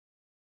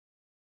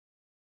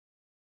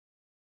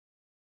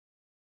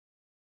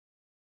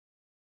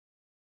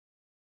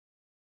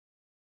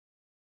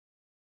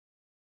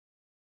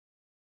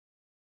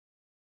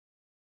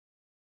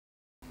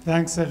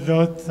Thanks a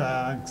lot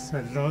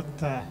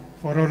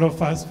for all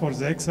of us for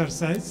the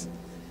exercise.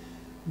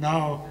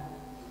 Now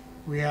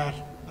we are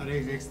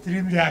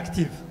extremely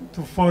active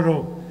to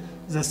follow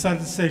the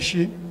third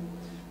session.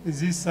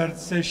 This third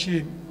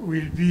session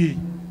will be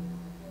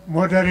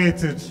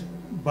moderated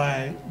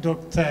by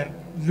Dr.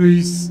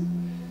 Luis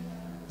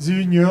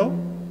Zunio.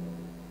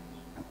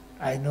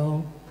 I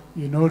know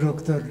you know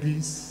Dr.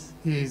 Luis.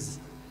 He is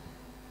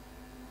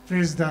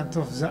president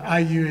of the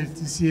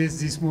IULTCS.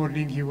 This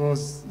morning he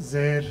was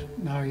there.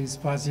 Now he's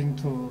passing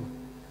to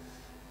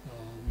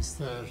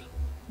Mr.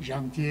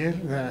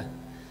 Jean-Pierre.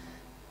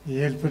 He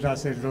helped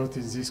us a lot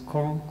in this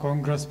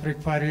Congress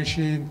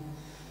preparation.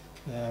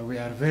 We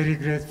are very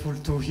grateful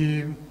to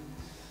him.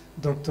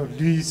 Dr.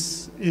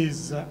 Luis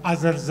is,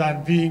 other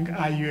than being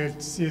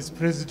IULTCS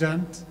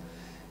president,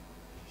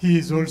 he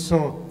is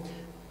also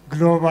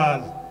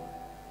global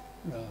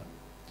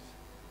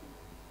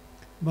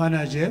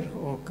manager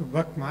of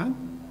Bachman,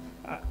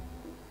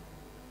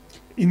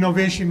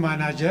 innovation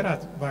manager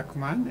at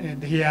Bachman,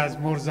 and he has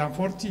more than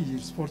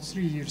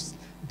 43 years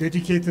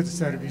dedicated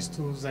service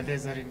to the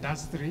laser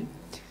industry.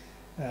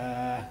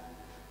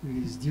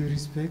 With due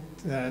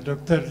respect,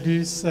 Dr.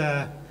 Luis,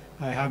 I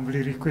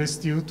humbly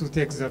request you to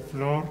take the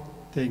floor.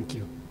 Thank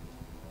you.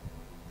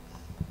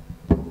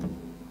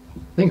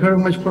 Thank you very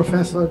much,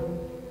 Professor.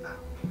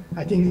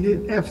 I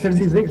think after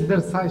this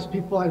exercise,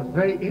 people are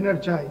very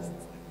energized.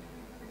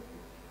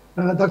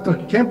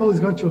 Dr. Campbell is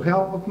going to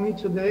help me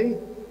today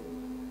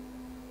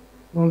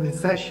on this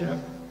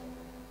session.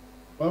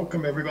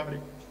 Welcome, everybody.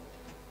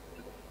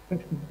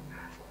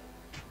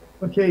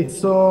 Okay,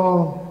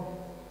 so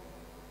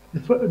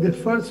the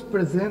first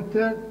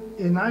presenter,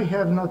 and I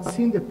have not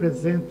seen the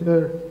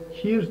presenter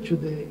here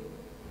today.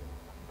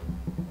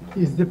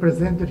 Is the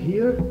presenter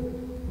here?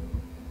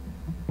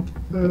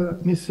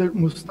 Mr.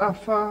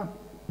 Mustafa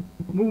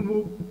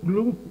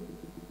Mumuglu,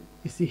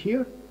 is he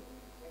here?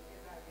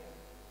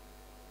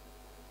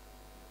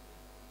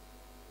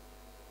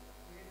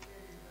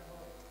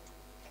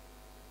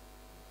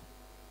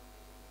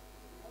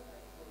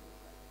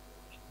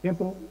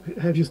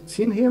 Have you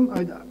seen him?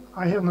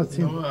 I have not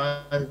seen him.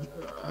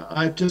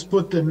 I've just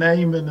put the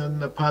name in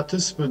the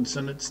participants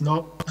and it's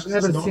not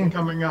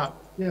coming up.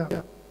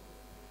 Yeah.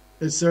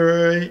 Is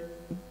there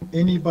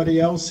anybody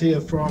else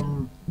here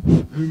from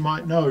who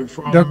might know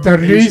from Dr.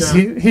 Luis,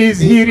 he's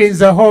here in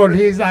the hall.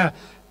 He's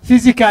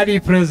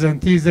physically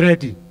present. He's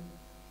ready.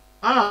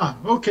 Ah,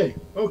 okay.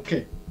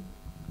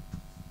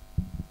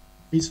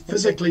 He's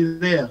physically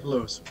there,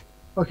 Louis.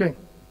 Okay.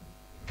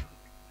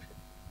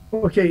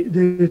 Okay,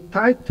 the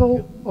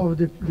title of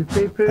the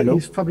paper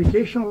is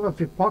Fabrication of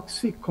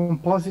Epoxy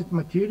Composite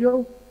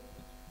Material,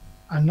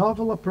 a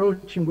Novel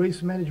Approach in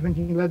Waste Management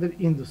in Leather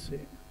Industry.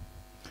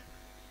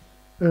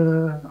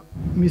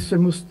 Mr.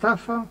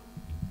 Mustafa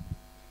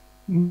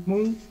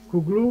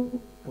Mumuglu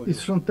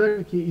is from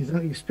Turkey, is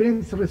an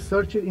experienced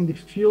researcher in the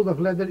field of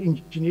leather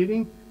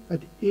engineering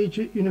at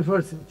Ege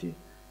University,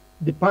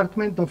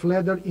 Department of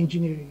Leather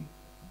Engineering.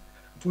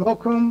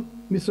 Welcome,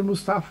 Mr.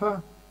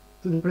 Mustafa,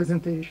 to the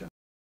presentation.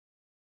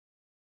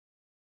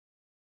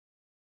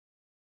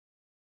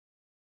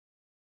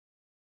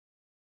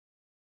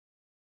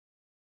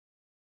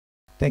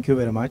 Thank you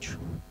very much.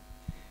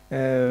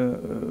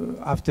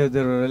 After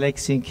the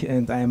relaxing,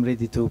 and I am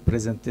ready to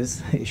present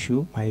this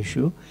issue, my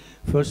issue.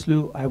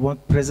 Firstly, I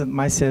want to present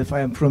myself. I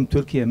am from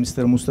Turkey,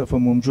 Mr. Mustafa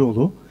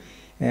Mumuglu,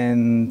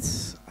 and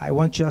I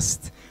want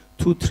just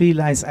 2-3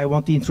 lines. I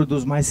want to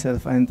introduce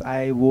myself, and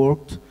I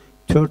worked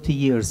 30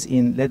 years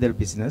in leather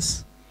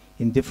business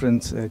in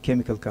different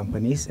chemical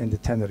companies and the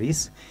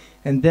tanneries.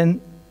 And then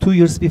 2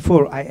 years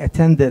before, I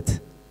attended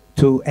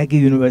to Ege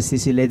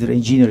University Leather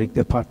Engineering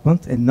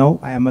Department, and now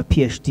I am a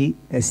PhD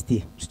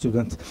ST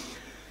student.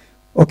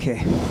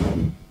 Okay,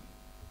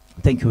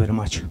 thank you very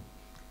much.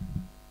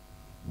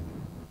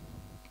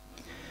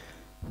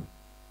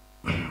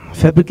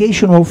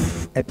 Fabrication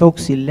of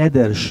epoxy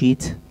leather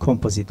sheet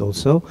composite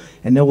also,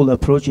 a novel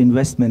approach in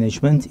waste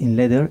management in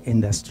leather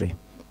industry.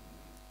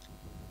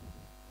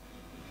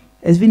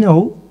 As we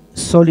know,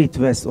 solid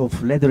waste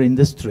of leather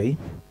industry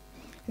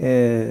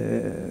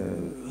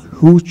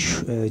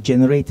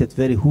generated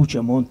very huge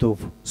amount of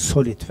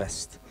solid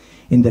waste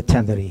in the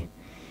tannery,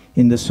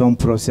 in the sewn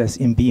process,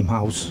 in beam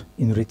house,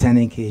 in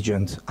retaining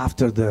agent,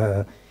 after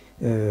the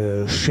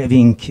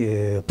shaving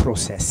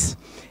process.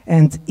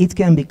 And it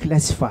can be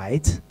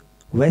classified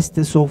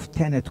wastes of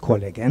tanned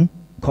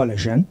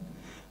collagen,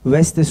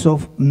 wastes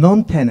of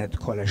non-tanned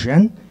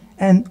collagen,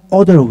 and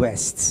other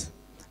wastes.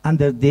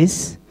 Under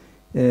these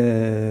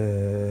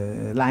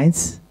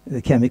lines,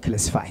 they can be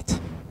classified.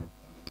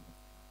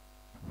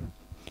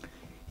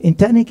 In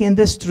tanning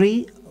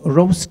industry,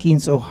 raw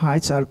skins or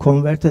hides are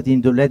converted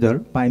into leather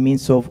by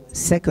means of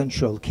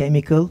sequential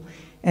chemical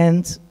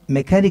and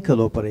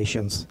mechanical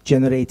operations,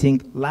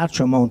 generating large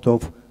amount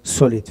of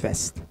solid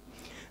waste.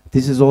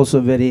 This is also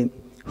a very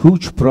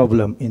huge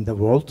problem in the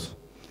world.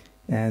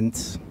 And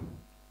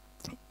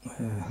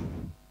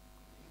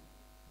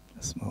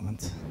just a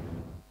moment.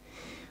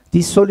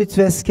 These solid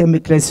wastes can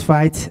be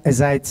classified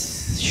as I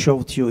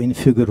showed you in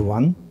figure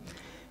 1.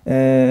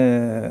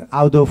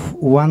 Out of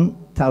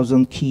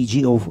 1,000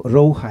 kg of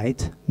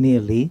rawhide,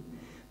 nearly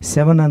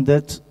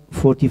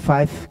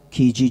 745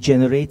 kg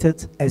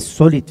generated as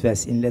solid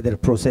waste in leather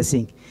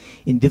processing,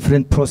 in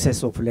different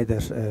process of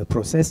leather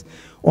process.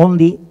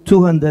 Only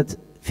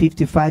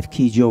 255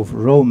 kg of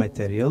raw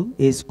material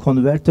is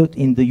converted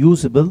in the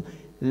usable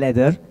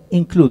leather,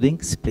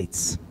 including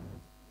splits.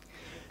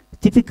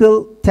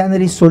 Typical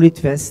tannery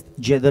solid waste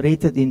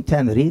generated in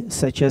tannery,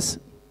 such as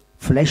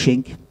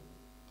fleshing,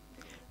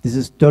 this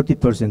is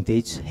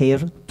 30%, hair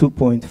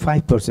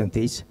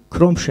 2.5%,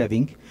 chrome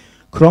shaving,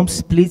 chrome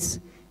splits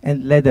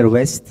and leather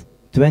waste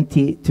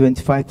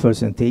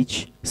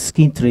 20-25%,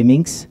 skin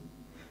trimmings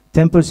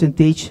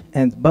 10%,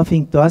 and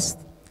buffing dust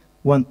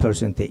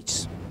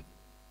 1%.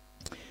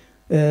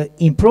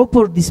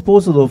 Improper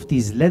disposal of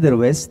these leather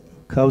waste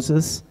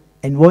causes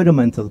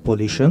environmental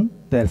pollution.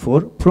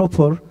 Therefore,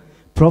 proper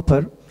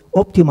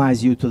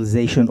optimized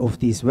utilization of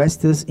these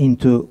wastes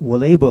into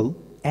valuable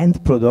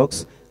end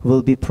products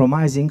will be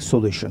promising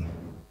solution.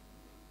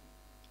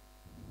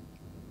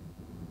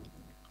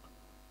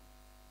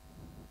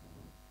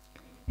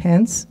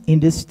 Hence, in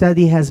this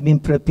study has been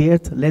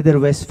prepared leather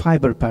waste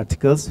fiber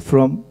particles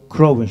from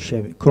chrome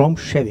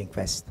shaving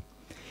waste.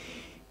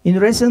 In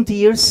recent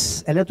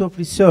years, a lot of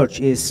research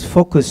is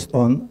focused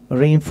on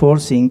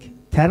reinforcing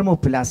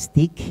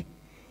thermoplastic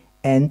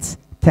and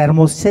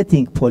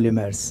thermosetting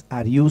polymers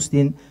are used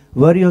in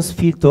various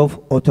fields of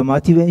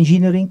automotive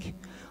engineering,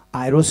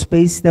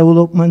 aerospace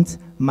development,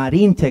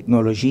 marine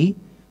technology,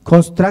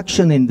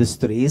 construction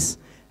industries,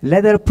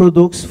 leather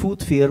products,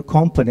 footwear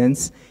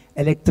components,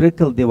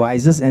 electrical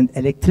devices, and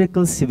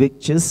electrical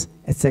switches,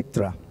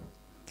 etc.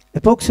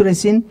 Epoxy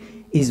resin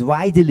is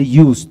widely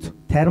used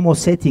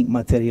thermosetting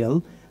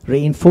material,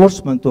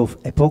 reinforcement of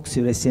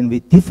epoxy resin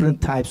with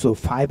different types of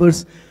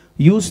fibers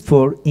used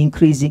for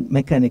increasing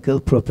mechanical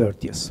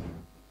properties.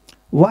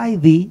 Why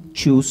we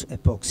choose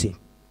epoxy?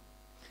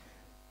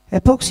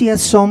 Epoxy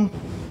has some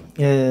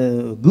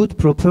good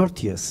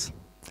properties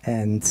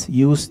and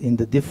used in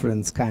the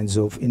different kinds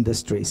of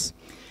industries.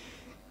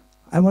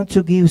 I want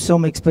to give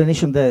some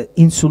explanation that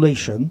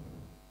insulation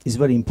is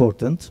very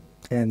important,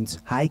 and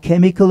high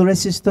chemical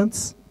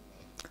resistance,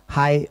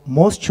 high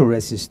moisture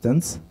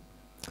resistance,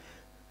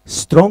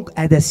 strong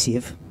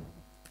adhesive,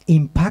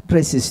 impact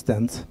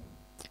resistant,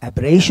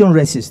 abrasion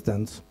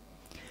resistant,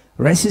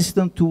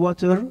 resistant to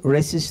water,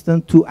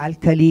 resistant to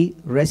alkali,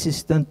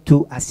 resistant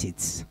to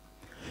acids.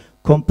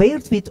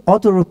 Compared with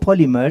other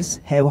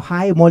polymers, have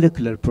high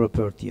molecular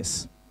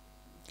properties.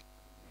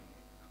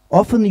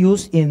 Often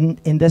used in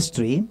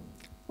industry,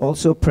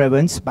 also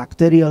prevents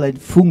bacterial and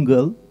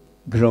fungal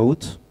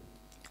growth.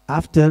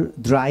 After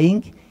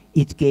drying,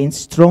 it gains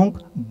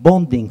strong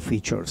bonding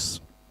features.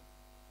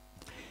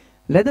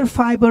 Leather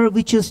fiber,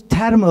 which is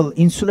thermal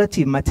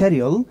insulative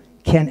material,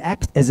 can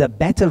act as a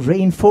better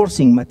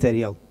reinforcing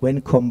material when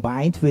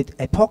combined with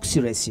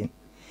epoxy resin.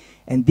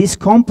 And this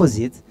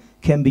composite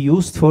can be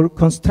used for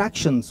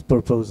construction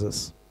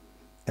purposes.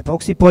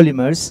 Epoxy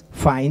polymers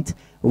find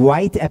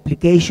wide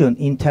application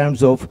in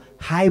terms of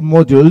high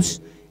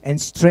modules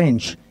and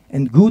strength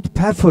and good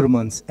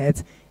performance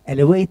at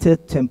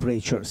elevated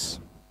temperatures.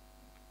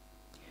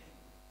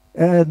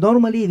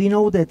 Normally, we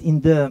know that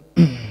in the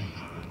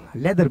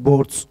leather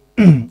boards,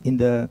 in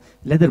the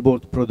leather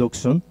board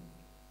production,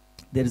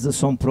 there is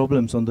some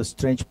problems on the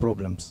strength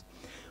problems.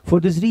 For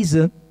this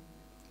reason,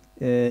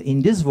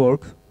 in this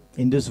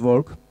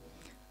work,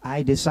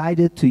 I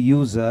decided to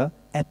use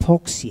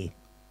epoxy,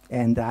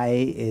 and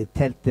I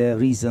tell the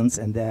reasons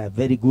and the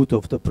very good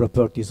of the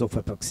properties of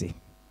epoxy.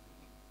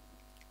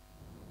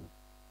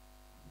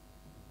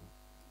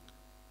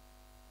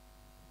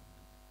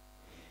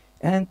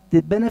 And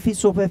the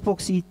benefits of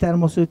epoxy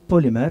thermoset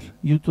polymer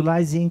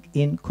utilizing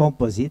in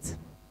composite,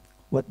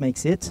 what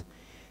makes it?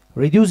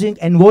 Reducing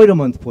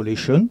environment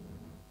pollution,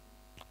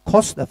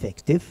 cost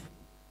effective,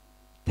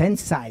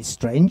 tensile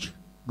strength,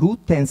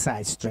 good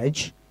tensile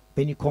strength,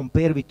 when you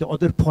compare with the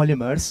other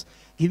polymers,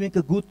 giving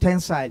a good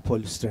tensile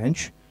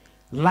strength,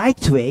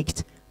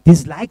 lightweight.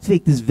 This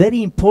lightweight is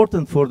very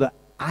important for the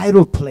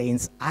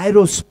aeroplanes,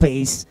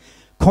 aerospace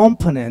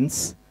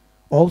components,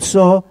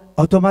 also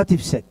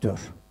automotive sector.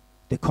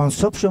 The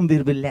consumption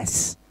will be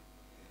less,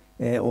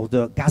 or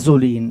the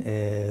gasoline,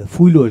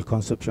 fuel oil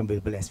consumption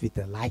will be less with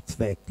the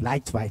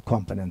lightweight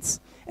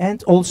components.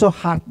 And also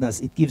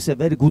hardness, it gives a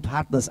very good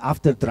hardness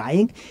after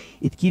drying.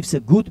 It gives a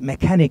good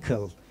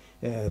mechanical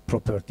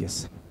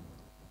properties.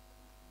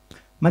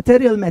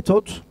 Material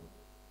method,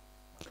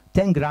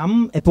 10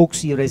 gram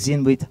epoxy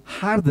resin with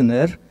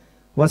hardener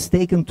was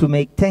taken to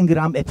make 10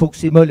 gram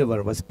epoxy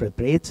monomer was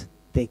prepared,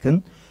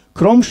 taken.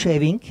 Chrome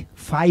shaving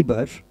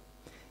fiber,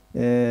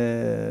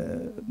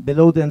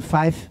 below than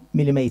 5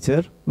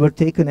 millimeter, were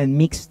taken and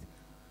mixed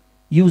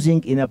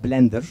using in a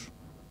blender.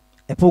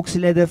 Epoxy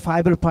leather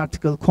fiber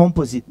particle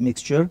composite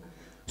mixture,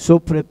 so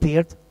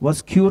prepared,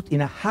 was cured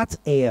in a hot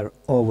air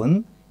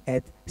oven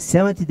at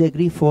 70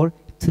 degrees for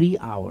 3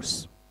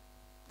 hours.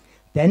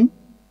 Then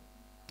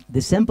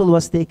The sample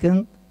was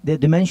taken, the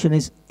dimension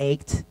is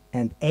 8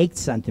 and 8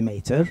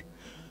 centimeter.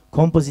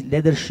 Composite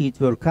leather sheet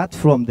were cut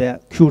from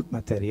the cured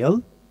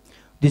material.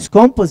 This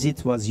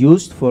composite was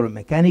used for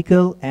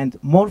mechanical and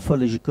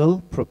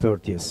morphological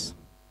properties.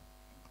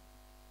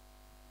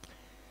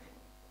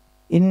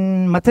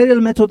 In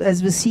material method,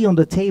 as we see on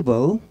the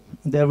table,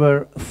 there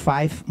were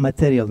 5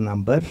 material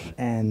number,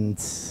 and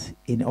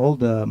in all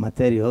the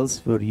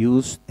materials were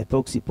used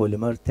epoxy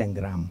polymer 10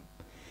 gram.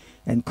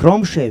 And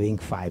chrome shaving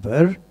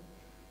fiber,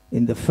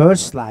 in the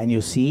first line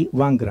you see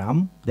 1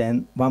 gram,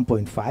 then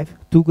 1.5,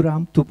 2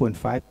 gram,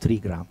 2.5, 3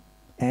 gram.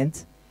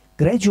 And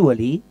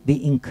gradually they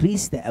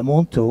increase the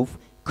amount of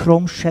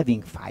chrome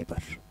shaving fiber.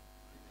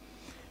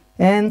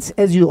 And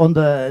as you on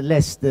the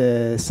last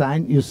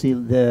sign, you see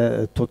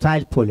the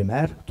total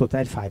polymer,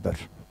 total fiber.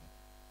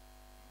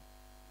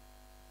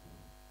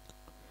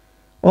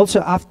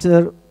 Also,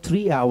 after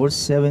 3 hours,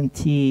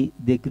 70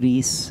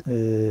 degrees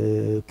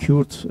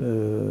cured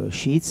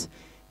sheets,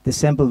 the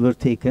sample were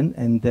taken,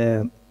 and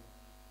the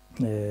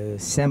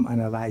SEM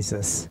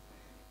analyzes.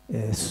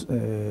 The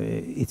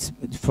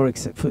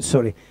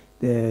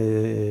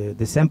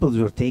samples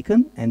were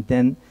taken, and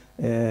then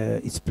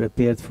it's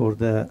prepared for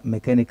the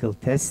mechanical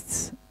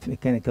tests,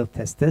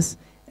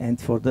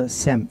 and for the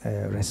SEM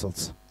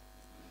results.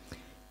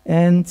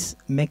 And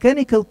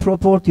mechanical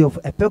property of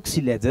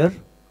epoxy leather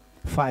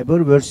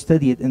fiber were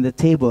studied in the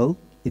table.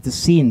 It is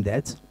seen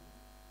that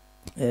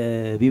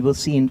we will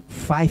see in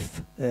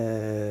 5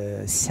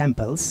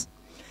 samples,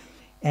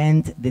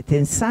 and the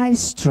tensile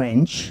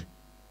strength,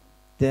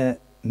 the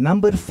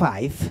number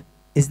 5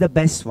 is the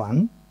best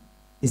one,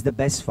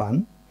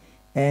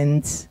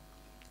 and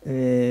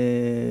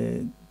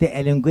the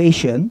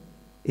elongation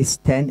is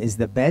 10 is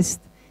the best,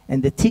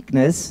 and the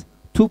thickness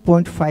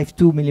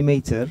 2.52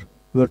 millimeter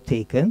were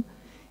taken,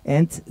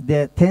 and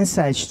the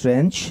tensile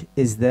strength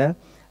is the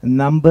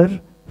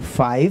number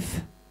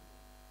 5,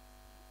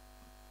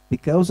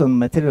 because on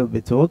material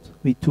method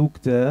we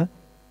took the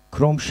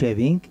chrome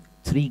shaving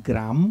 3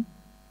 gram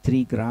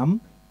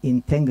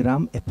in 10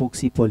 gram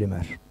epoxy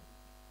polymer.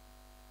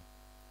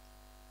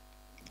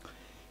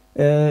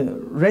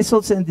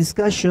 Results and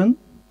discussion.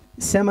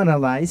 SEM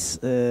analysis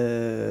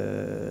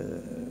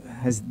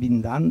has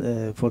been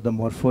done for the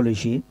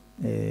morphology.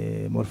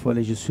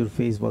 Morphology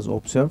surface was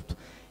observed,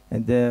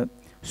 and the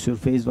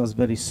surface was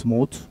very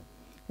smooth,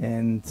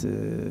 and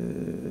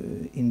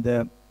in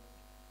the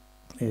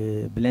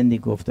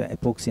blending of the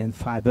epoxy and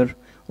fiber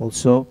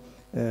also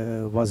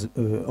was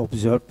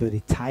observed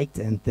very tight,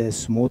 and the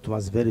smooth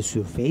was very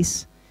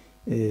surface.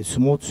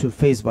 Smooth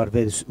surface were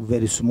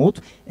very smooth,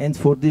 and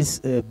for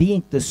this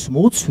being the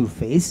smooth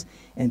surface,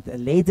 and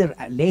later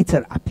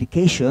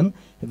application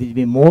will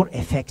be more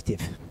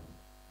effective.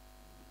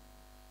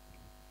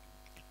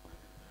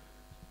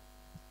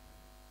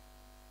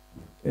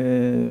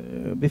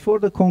 Before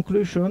the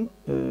conclusion,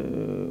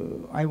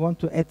 I want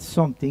to add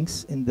some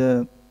things in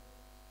the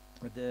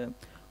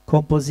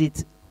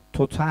composite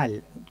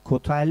total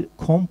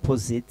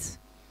composite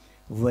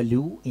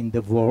value in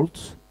the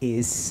world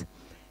is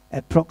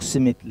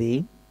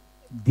approximately,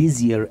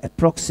 this year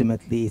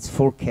approximately its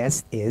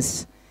forecast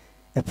is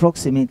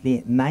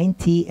approximately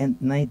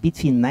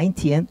between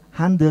 90 and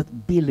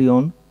 100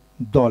 billion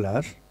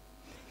dollar,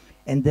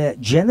 and the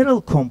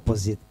general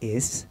composite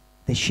is,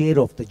 the share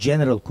of the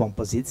general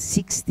composite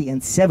 60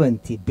 and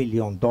 70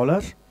 billion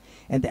dollar,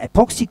 and the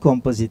epoxy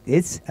composite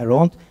is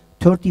around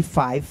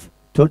 35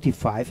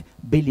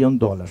 billion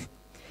dollar.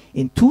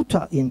 In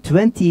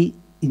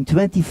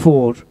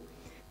 2024,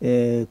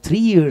 3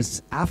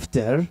 years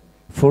after,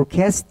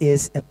 forecast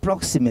is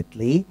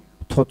approximately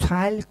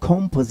total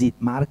composite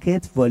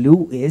market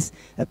value is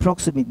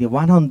approximately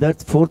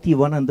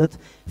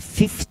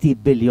 140-150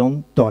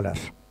 billion dollar.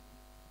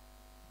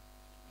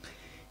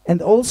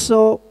 And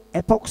also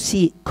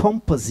epoxy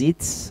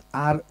composites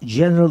are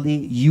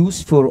generally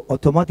used for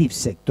automotive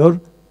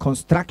sector,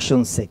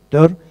 construction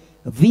sector,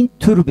 wind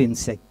turbine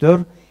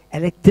sector,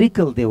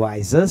 electrical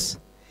devices,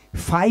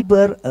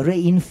 fiber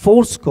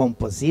reinforced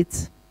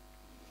composite.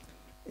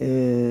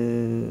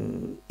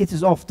 It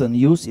is often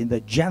used in the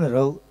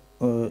general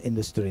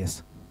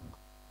industries.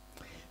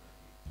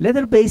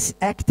 Leather base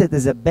acted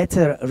as a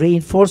better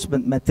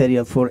reinforcement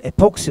material for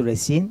epoxy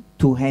resin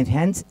to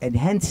enhance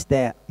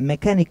the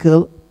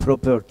mechanical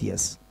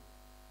properties.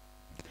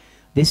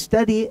 They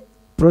study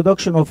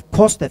production of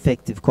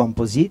cost-effective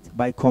composite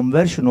by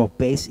conversion of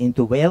base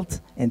into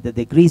weld and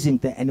decreasing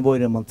the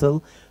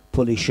environmental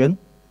pollution.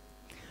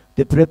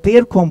 They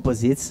prepare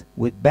composites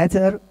with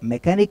better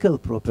mechanical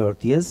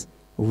properties,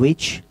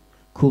 which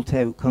could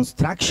have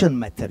construction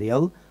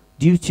material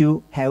due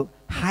to have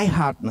high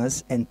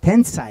hardness and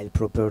tensile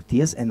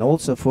properties, and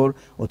also for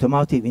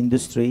automotive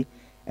industry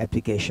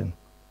application.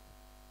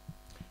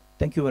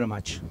 Thank you very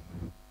much.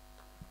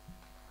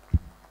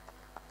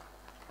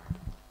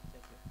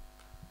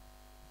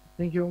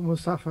 Thank you,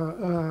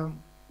 Mustafa.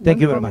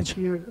 Thank you very much.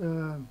 Here,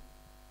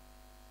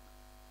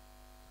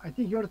 I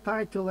think your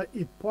title,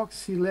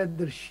 epoxy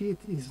leather sheet,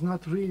 is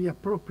not really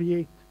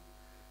appropriate,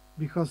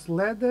 because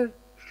leather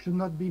should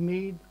not be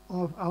made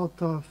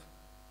out of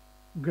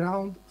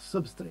ground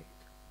substrate.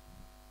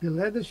 The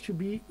leather should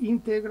be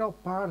integral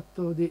part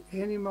of the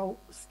animal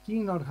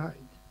skin or hide.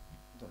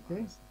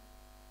 Okay?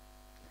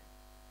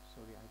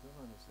 Sorry, I don't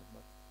understand.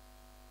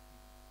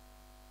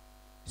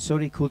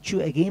 Sorry, could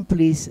you again,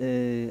 please?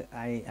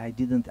 I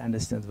didn't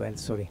understand well.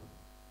 Sorry.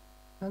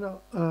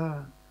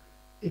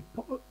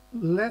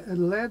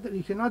 Leather,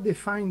 you cannot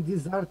define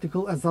this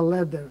article as a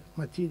leather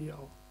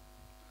material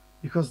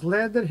because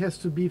leather has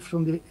to be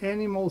from the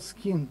animal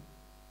skin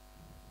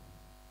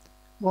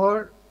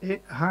or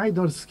hide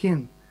or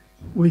skin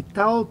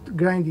without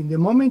grinding. The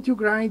moment you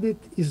grind it,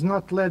 it's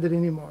not leather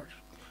anymore.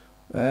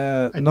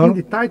 I think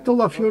the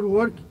title of your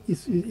work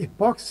is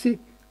epoxy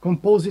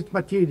composite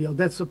material.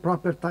 That's the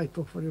proper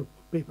title for your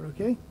paper,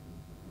 okay?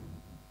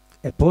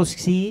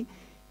 Epoxy,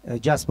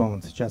 just a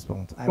moment.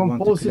 I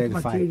want to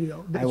clarify.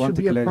 Material. That I want should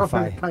to be a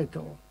clarify. proper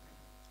title.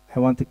 I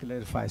want to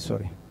clarify,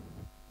 sorry.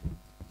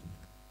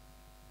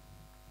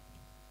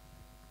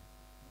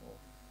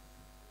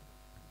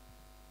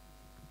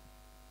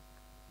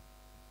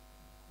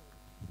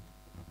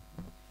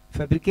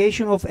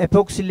 Fabrication of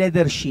epoxy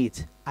leather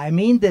sheet. I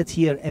mean that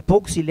here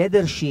epoxy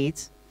leather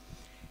sheets,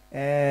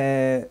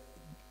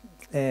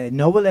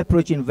 novel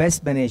approach in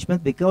waste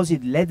management because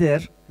in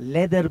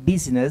leather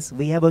business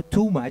we have a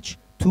too much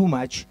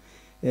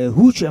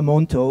huge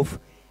amount of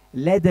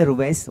leather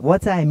waste.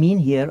 What I mean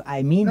here,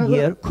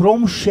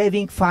 chrome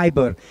shaving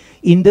fiber.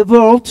 In the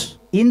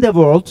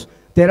world,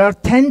 there are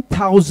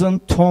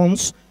 10,000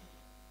 tons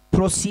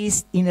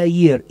processed in a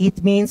year.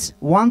 It means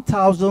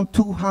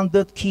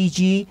 1,200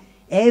 kg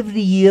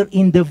every year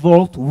in the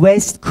world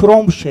waste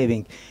chrome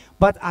shaving.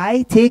 But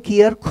I take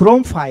here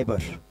chrome fiber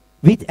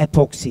with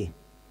epoxy.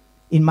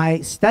 In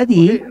my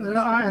study... Okay,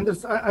 I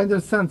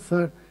understand,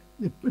 sir.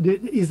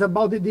 It's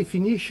about the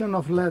definition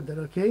of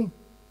leather, okay?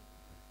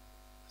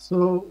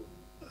 So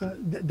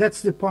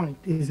that's the point,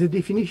 is the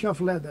definition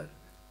of leather.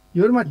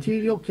 Your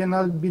material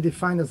cannot be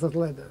defined as a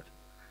leather.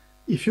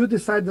 If you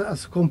decide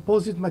as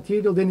composite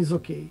material, then it's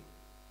okay.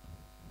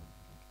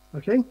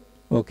 Okay?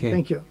 Okay.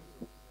 Thank you.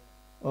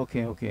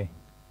 Okay.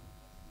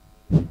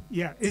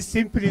 Yeah, it's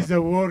simply the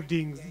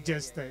wording,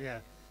 just, yeah.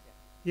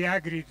 He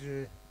agreed.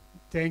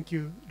 Thank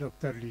you,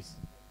 Dr. Liss.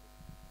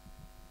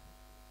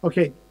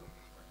 Okay,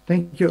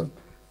 thank you.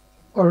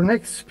 Our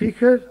next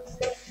speaker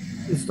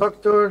is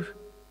Dr.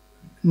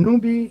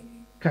 Nubi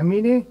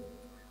Kamini,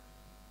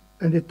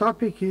 and the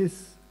topic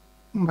is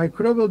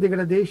microbial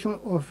degradation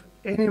of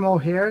animal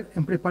hair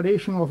and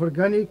preparation of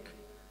organic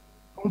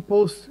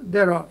compost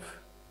thereof.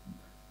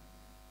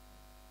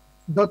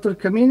 Dr.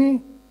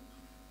 Kamini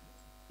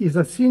is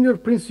a senior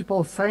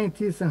principal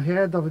scientist and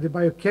head of the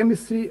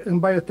biochemistry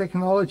and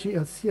biotechnology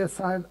at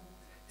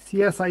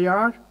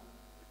CSIR,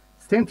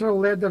 Central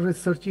Leather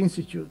Research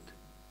Institute.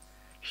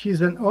 She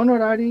is an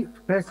honorary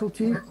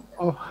faculty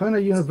of Hana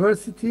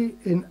University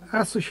and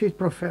associate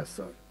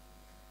professor.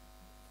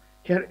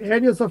 Her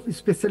areas of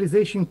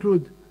specialization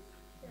include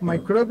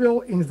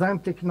microbial enzyme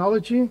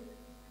technology,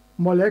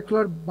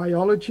 molecular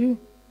biology,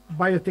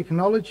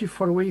 biotechnology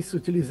for waste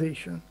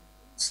utilization,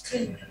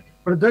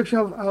 production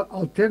of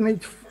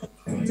alternate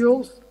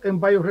fuels,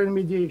 and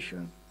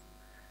bioremediation.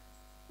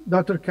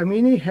 Dr.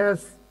 Kamini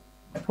has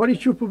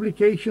 42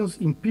 publications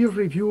in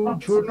peer-reviewed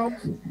journals,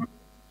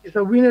 is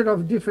a winner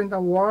of different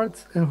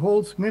awards, and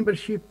holds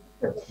membership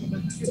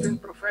in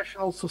different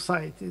professional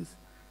societies.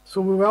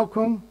 So we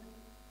welcome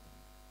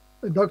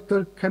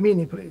Dr.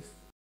 Kamini, please.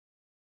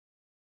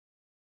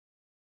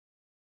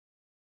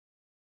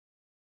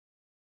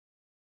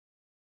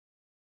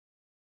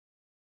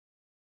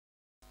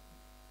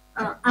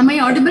 Am I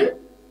audible?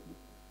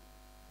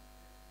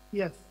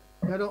 Yes,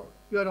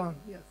 you're on,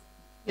 yes.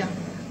 Yeah.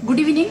 Good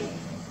evening.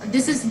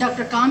 This is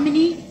Dr.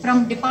 Kamini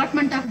from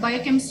Department of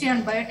Biochemistry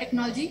and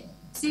Biotechnology,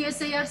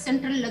 CSIR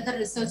Central Leather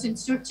Research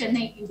Institute,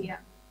 Chennai, India.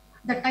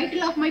 The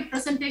title of my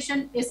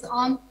presentation is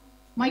on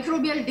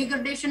microbial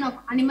degradation of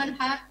animal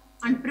hair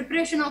and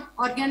preparation of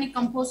organic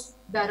compost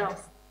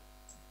thereof.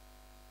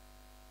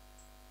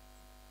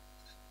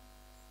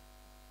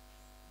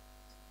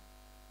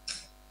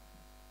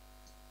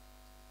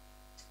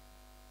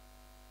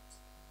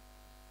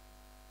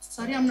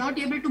 Sorry, I'm not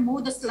able to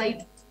move the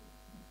slide.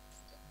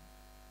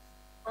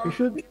 You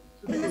should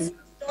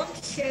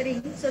stop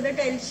sharing so that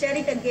I'll share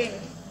it again.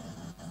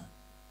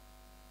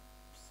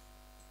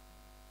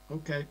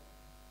 Okay.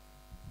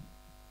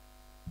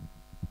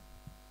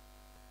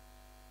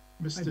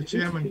 Mr.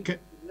 Chairman,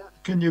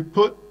 can you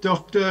put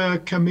Dr.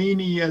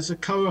 Kamini as a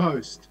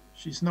co-host?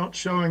 She's not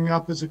showing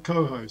up as a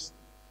co-host.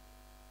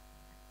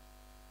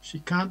 She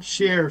can't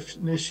share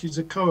unless she's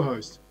a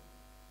co-host.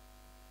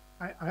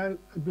 I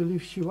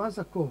believe she was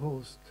a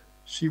co-host.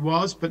 She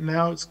was, but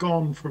now it's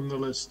gone from the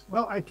list.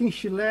 Well, I think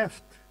she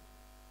left.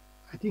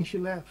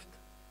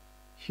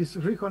 She's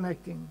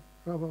reconnecting,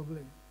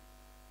 probably.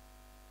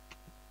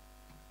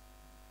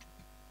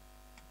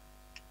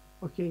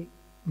 Okay,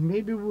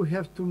 maybe we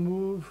have to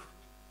move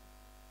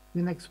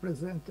the next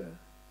presenter.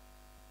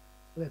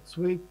 Let's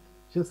wait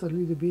just a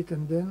little bit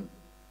and then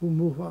we'll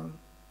move on.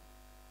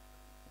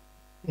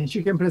 and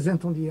she can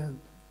present on the end.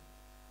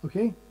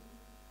 Okay?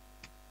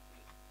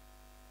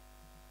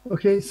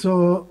 Okay,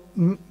 so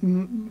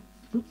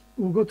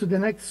we'll go to the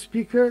next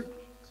speaker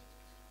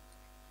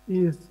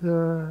is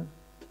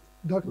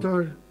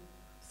Dr.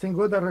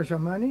 Sengoda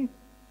Rajamani,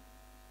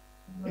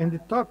 and the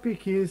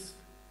topic is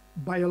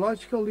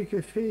biological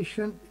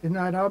liquefaction and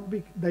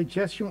anaerobic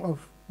digestion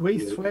of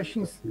waste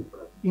flashings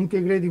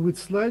integrated with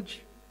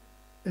sludge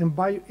and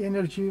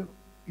bioenergy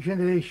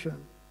generation,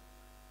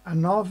 a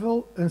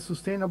novel and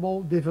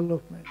sustainable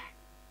development.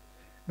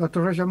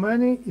 Dr.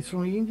 Rajamani is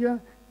from India,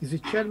 is the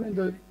chairman of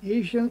the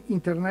Asian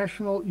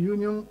International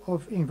Union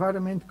of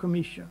Environment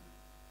Commission.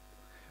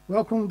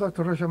 Welcome,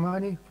 Dr.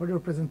 Rajamani, for your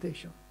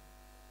presentation.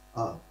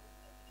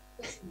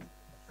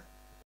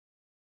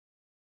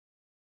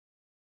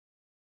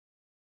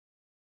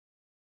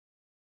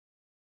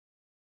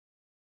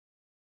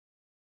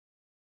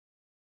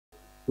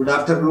 Good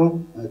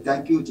afternoon.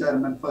 Thank you,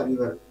 Chairman, for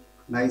your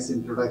nice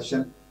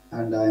introduction.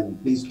 And I am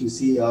pleased to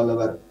see all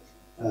our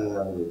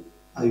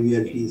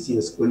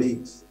IULTCS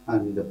colleagues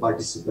and the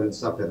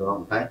participants after a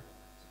long time.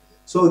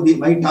 So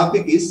my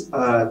topic is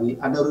the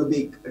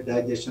anaerobic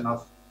digestion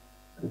of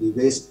the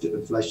waste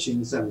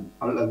flushings and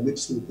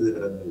mixed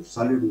with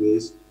solid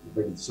waste,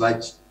 but it's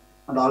sludge,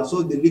 and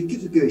also the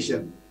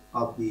liquefaction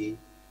of the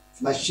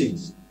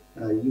flushings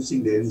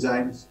using the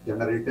enzymes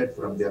generated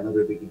from the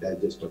anaerobic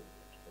digester.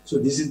 So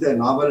this is the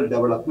novel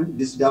development.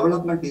 This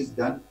development is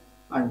done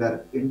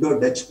under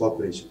Indo-Dutch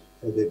cooperation,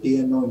 the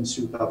TNO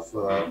Institute of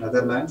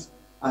Netherlands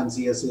and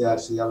CSIR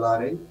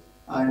CLRA,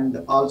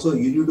 and also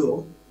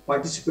UNIDO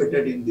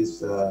participated in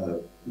this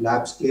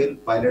lab scale,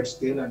 pilot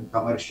scale, and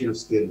commercial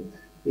scale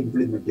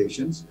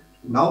implementations.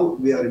 Now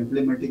we are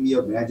implementing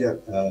a major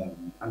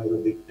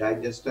anaerobic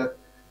digester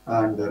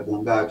and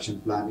Ganga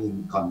Action Plan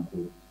in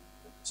Kanpur.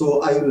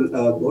 So I will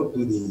go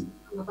to the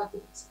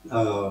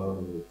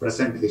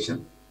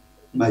presentation,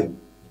 my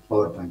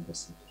PowerPoint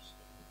presentation.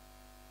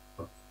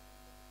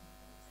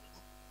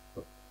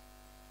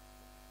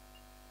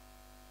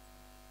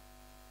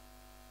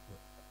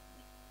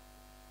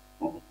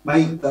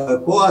 My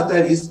co-author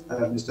is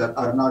Mr.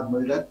 Arnold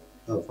Mulder,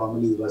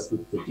 formerly was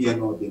with the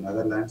TNO of the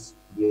Netherlands.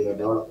 We have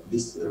developed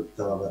this with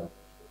our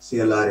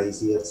CLRA,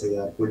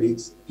 CSIR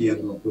colleagues,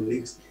 TNO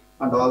colleagues,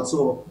 and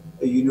also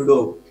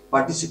UNIDO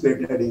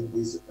participated in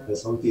this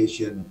South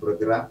Asian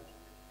program.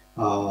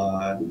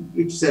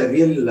 It's a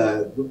real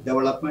good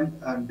development,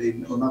 and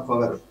in one of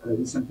our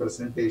recent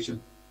presentation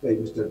by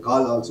Mr.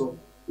 Kahl also,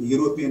 the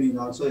European Union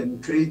also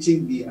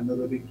encouraging the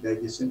anaerobic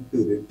digestion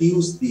to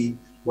reduce the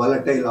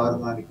volatile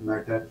organic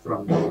matter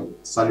from the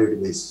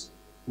solid waste.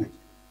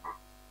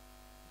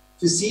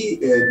 You see,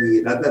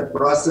 the other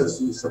process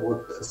is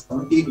about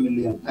 17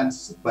 million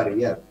tons per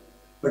year,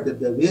 but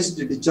the waste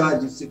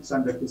discharge is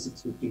 600 to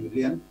 650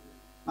 million,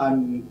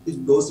 and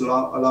it goes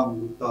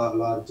along with a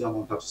large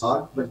amount of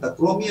salt. But the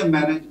chromium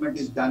management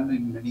is done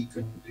in many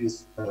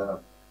countries,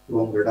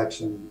 chrome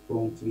reduction,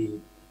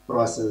 chrome-free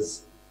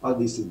process. All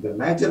this is the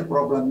major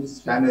problem is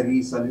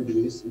tannery solid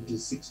waste, which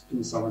is 6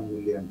 to 7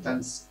 million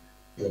tons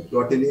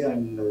totally,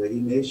 and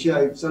in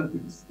Asia itself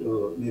it's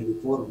nearly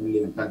 4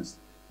 million tons.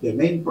 The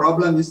main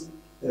problem is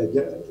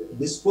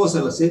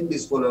disposal, safe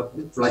disposal of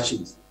the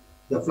flushings.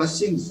 The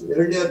flushings,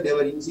 earlier they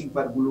were using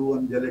for glue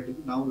and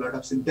gelatin, now a lot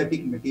of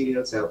synthetic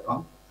materials have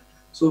come.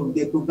 So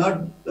they could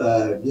not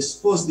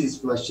dispose these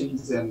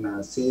flushings in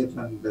a safe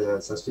and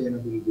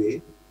sustainable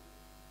way.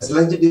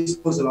 Sludge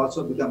disposal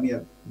also become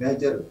a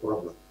major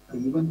problem.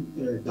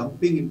 Even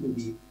dumping into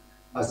the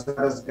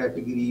hazardous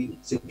category,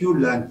 secured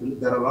landfill,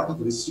 there are a lot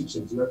of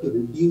restrictions. You have to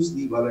reduce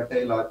the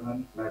volatile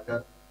organic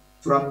matter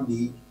from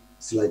the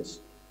sludge.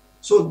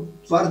 So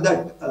for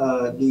that,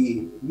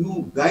 the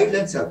new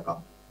guidelines have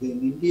come.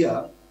 In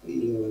India,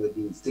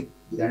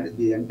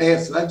 the entire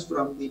sludge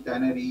from the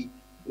tannery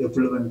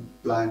effluent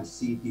plant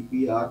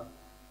CTPR,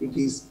 it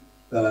is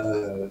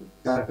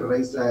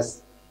characterized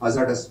as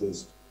hazardous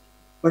waste.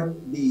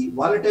 But the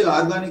volatile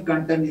organic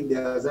content in the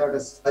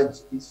hazardous sludge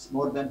is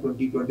more than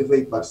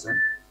 20–25%.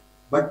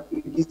 But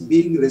it is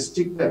being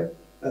restricted.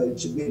 It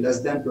should be less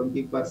than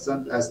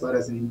 20% as far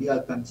as in India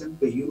is concerned.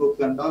 For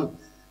Europe and all,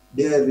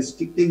 they are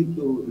restricting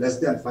to less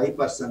than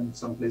 5%,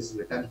 some places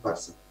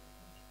 10%.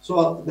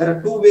 So there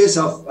are two ways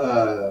of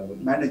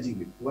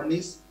managing it. One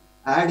is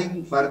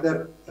adding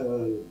further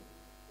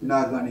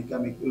inorganic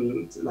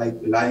chemicals like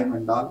lime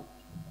and all.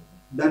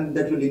 Then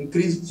that will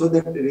increase, so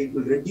that it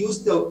will reduce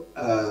the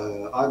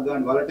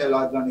volatile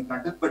organic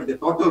content, but the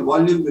total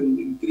volume will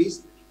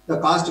increase. The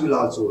cost will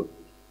also.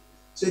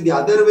 So the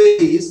other way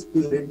is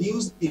to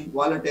reduce the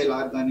volatile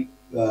organic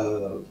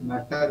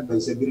matter by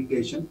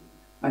segregation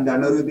and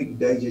anaerobic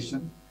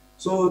digestion.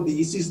 So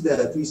this is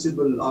the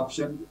feasible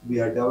option we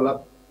have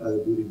developed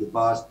during the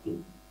past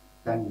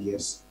 10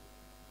 years.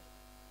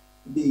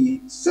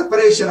 The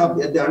separation of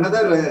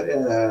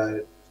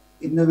another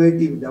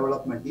innovative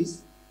development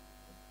is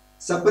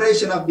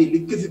separation of the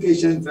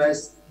liquefaction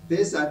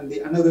phase and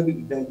the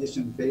anaerobic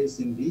digestion phase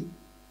in the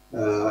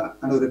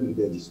anaerobic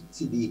digestion.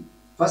 See, the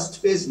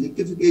first phase,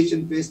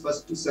 liquefaction phase,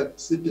 first to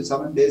 6 to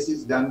 7 days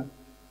is done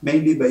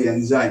mainly by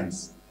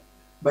enzymes.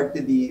 But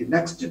the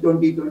next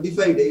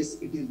 20-25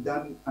 days, it is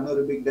done,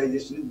 anaerobic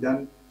digestion is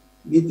done,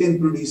 methane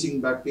producing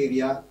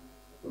bacteria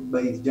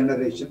by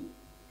generation.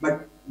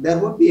 But there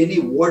won't be any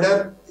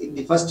water in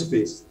the first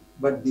phase,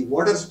 but the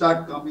water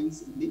start coming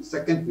in the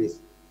second phase.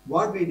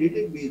 What we did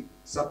is we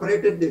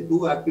separated the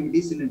two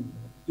activities in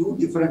two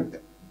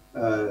different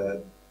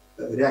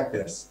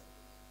reactors.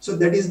 So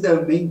that is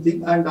the main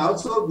thing. And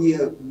also we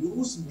have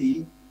used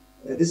the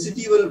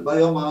residual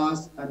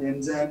biomass and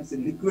enzymes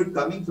in liquid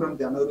coming from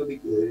the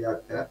anaerobic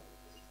reactor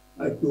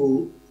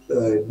to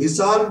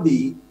dissolve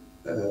the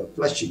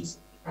flushings.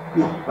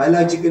 We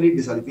biologically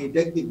dissolve. If we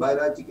take the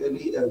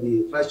biologically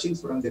the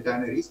flushings from the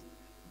tanneries,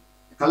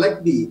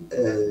 collect the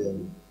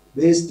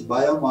waste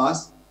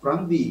biomass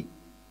from the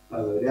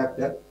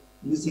reactor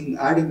using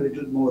adding a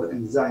little more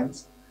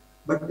enzymes,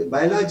 but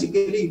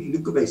biologically it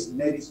liquefies.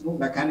 There is no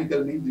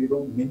mechanical means, we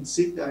don't mince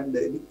it and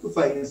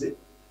liquefies it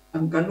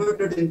and convert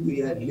it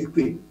into a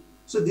liquid.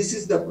 So this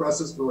is the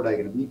process flow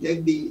diagram. We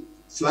take the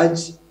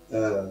sludge,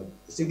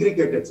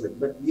 segregated sludge,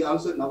 but we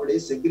also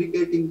nowadays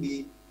segregating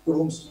the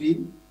chrome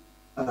stream,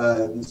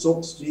 the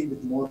soap stream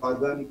with more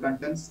organic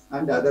contents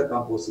and other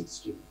composite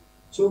stream.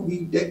 So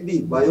we take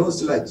the bio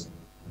sludge,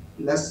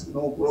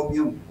 no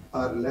chromium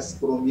or less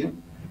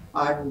chromium,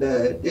 and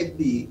take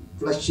the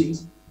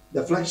flushings.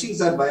 The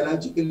flushings are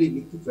biologically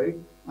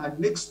liquefied and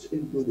mixed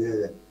into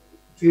the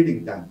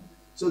feeding tank.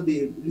 So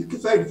the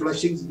liquefied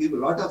flushings give a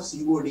lot of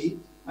COD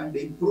and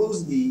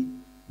improves the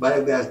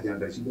biogas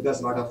generation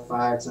because a lot of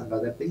fats and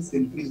other things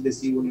increase the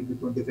COD to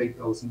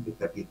 25,000 to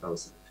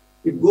 30,000.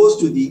 It goes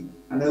to the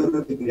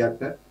anaerobic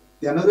reactor.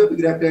 The anaerobic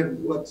reactor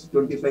works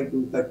 25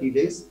 to 30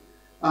 days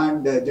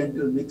and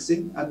gentle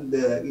mixing, and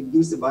it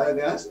gives the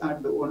biogas,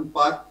 and one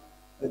part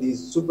the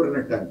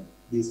supernatant.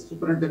 The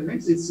supernatant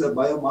means it's a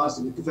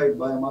biomass, liquefied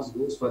biomass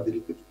goes for the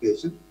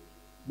liquefaction.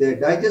 The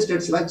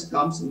digested sludge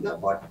comes in the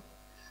bottom.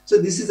 So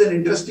this is an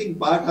interesting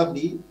part of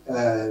the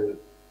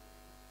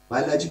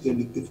biological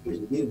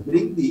liquefaction. We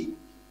bring the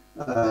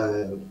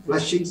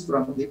flushings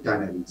from the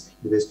tanneries,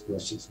 the waste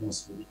flushings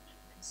mostly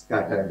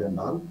scattered and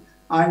all,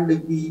 and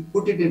we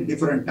put it in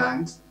different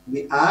tanks.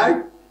 We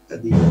add the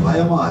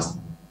biomass,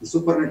 the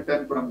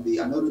supernatant from the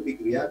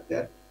anaerobic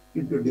reactor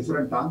into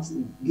different tanks.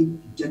 We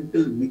give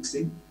gentle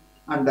mixing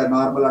under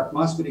normal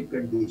atmospheric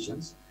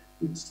conditions.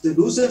 It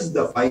loosens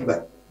the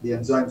fiber. The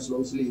enzyme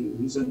slowly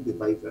loosens the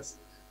fibers.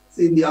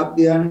 So in at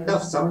the end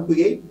of 7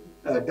 to 8,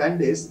 10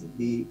 days,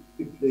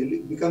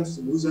 it becomes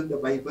loosen the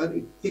fiber.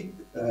 It thick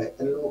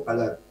yellow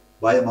color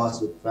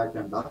biomass with fat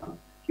and all.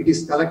 It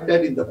is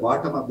collected in the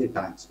bottom of the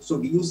tanks. So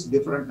we use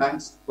different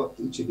tanks for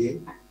each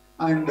day,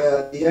 and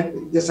the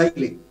end the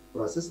cyclic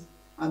process,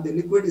 and the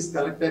liquid is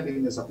collected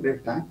in a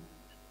separate tank,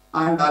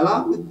 and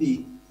along with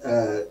the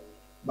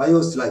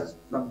bio sludge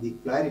from the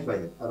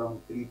clarifier,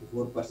 around 3 to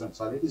 4%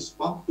 solid, is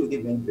pumped to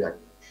the main reactor.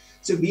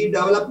 So we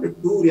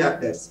developed two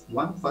reactors.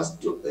 One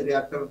first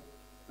reactor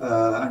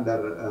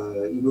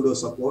under UNIDO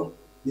support.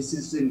 This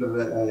is in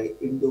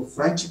the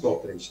French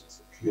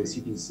cooperations. The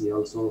CTC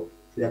also,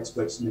 the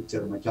experts,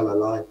 Mitchell,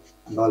 Macalala,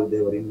 and all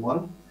they were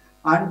involved.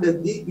 And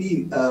we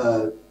feed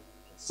the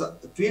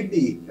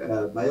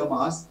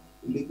biomass,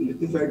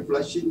 liquefied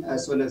flushing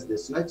as well as the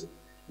sludge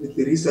with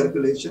the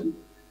recirculation.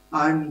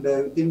 And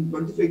within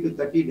 25 to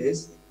 30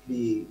 days,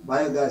 the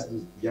biogas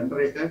is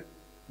generated.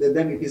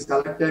 Then it is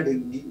collected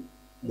in the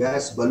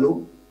gas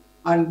balloon,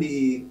 and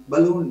the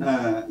balloon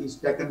is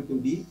taken to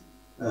the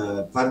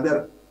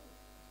further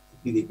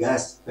to the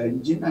gas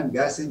engine, and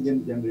gas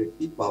engine generates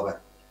the power.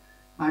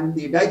 And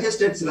the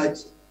digested sludge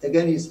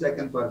again is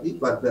taken for the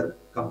further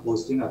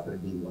composting after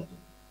dewatering.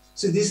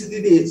 So this is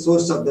the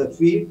source of the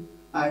feed,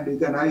 and you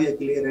can have a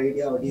clear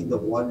idea what is the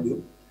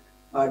volume.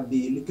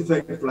 The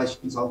liquefied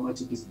flushings, how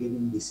much it is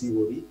giving the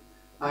COD.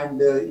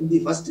 And in the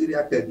first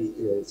reactor,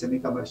 the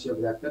semi-commercial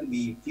reactor,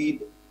 we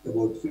feed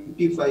about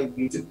 55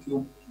 meter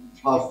cube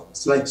of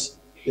sludge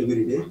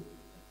every day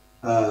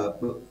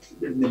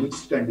in the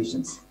mixed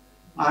conditions.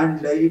 And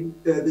the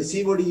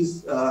COD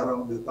is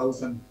around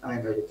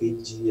 1,900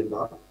 kg and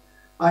all.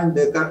 And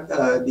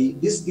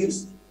this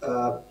gives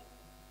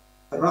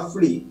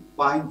roughly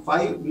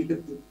 0.5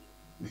 meter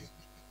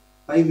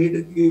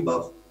cube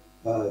of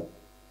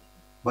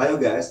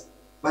biogas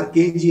per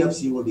kg of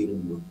COD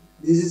removed.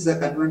 This is a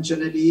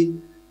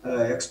conventionally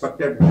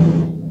expected.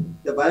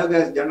 The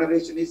biogas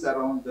generation is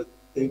around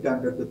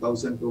 800 to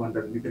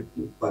 1,200 meter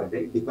cube per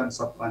day. It depends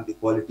upon the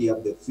quality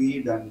of the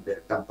feed and the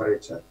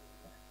temperature.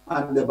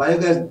 And the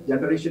biogas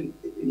generation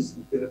is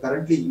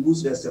currently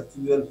used as a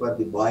fuel for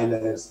the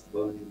boilers,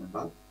 burning and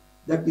all.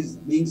 That is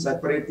being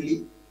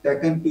separately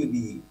taken to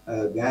the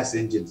gas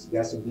engines.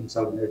 Gas engines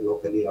are made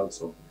locally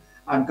also,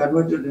 and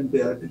converted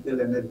into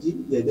electrical energy.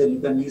 Either you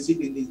can use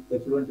it in the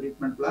effluent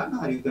treatment plant,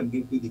 or you can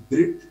give to the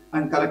grid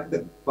and collect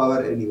the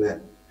power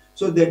anywhere.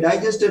 So the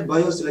digested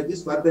biosludge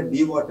is further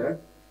dewatered,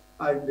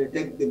 and they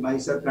take the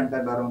moisture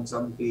content around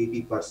 70 to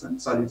 80%,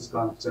 solids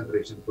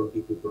concentration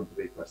 20 to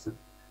 25%.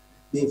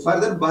 The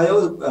further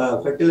bio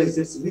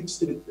fertilizers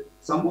mixed with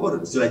some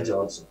more sludge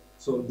also.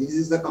 So this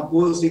is the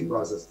composting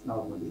process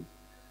normally.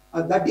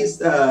 That is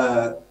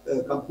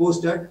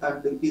composted,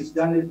 and it is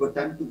done in for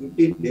 10 to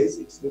 15 days.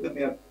 It's become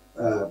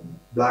a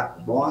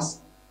black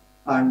moss,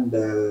 and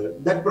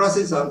that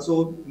process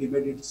also we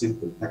made it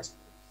simple. Next.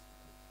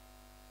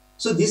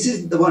 So this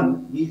is the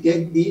one. We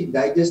take the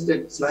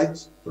digested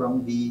sludge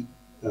from the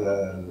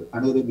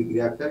anaerobic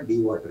reactor,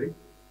 dewater it,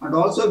 and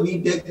also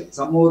we take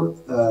some more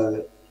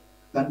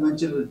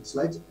conventional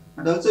sludge,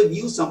 and also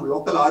use some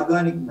local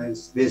organic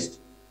waste,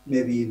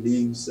 maybe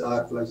leaves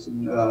or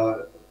flushing,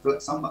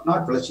 some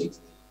not flushings,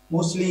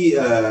 mostly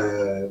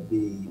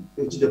the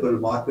vegetable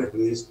market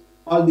waste.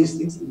 All these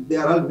things, they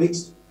are all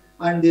mixed,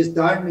 and they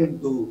turned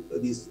into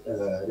these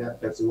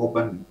reactors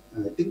open,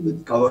 I think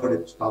with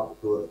covered top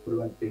to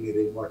prevent any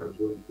rainwater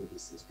going to the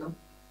system,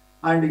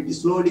 and it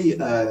is slowly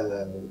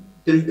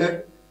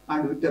tilted,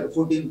 and after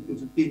 14 to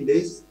 15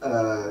 days,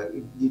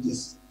 it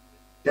is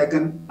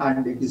taken,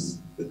 and it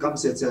is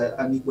becomes as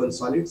unequal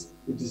solids.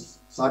 It is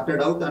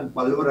sorted out and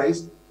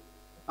pulverized,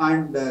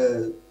 and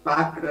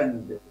packed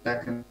and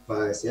taken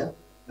as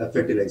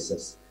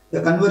fertilizers.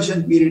 The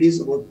conversion period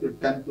is about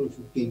 10 to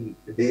 15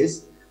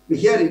 days.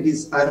 Here it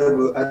is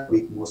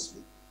aerobic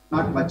mostly,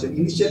 not much.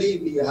 Initially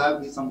we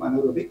have some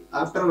anaerobic,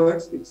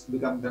 afterwards it's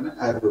become an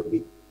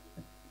aerobic.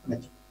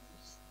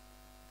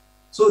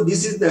 So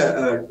this is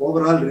the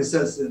overall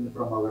results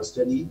from our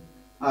study,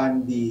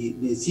 and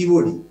the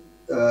COD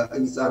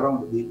is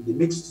around, the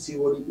mixed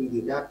COD to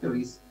the reactor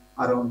is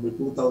around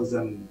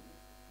 2000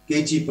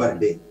 kg per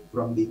day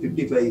from the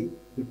 50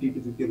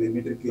 to 55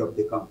 meter cube of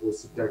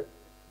decomposed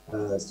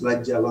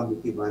sludge along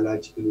with the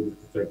biologically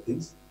liquefied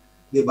things.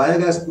 The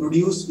biogas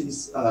produced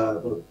is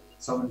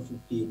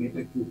 750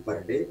 meter cube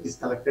per day, is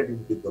collected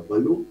into the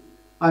balloon,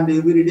 and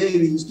every day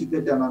we used to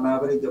get on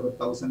average about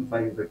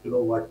 1500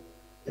 kilowatt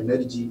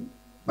energy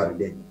per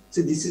day.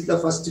 So this is the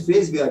first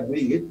phase we are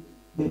doing it.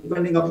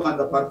 Depending upon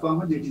the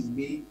performance, it is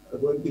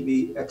going to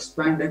be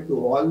expanded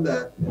to all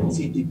the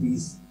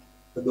CTPs,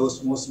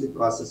 those mostly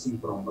processing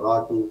from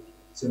raw to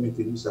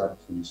semi-finished or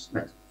finished.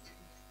 Next.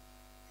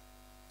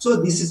 So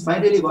this is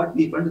finally what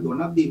we found.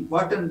 One of the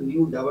important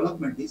new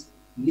development is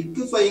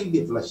liquefying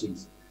the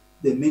flushings.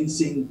 The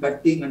mincing,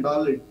 cutting and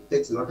all, it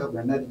takes a lot of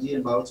energy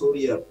and also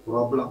a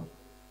problem.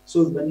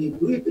 So when you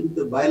do it with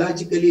the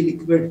biologically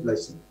liquid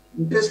flushing,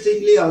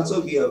 interestingly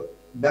also we have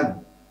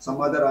done,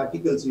 some other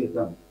articles we have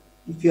done.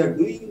 If you are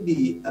doing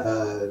the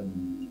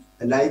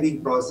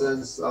living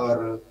process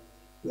or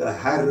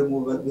hair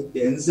removal with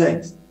the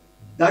enzymes,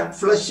 that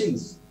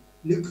flushings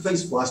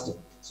liquefies faster.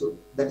 So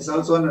that is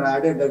also an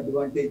added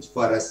advantage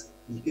for us.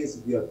 In case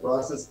if your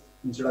process,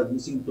 instead of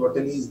using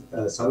totally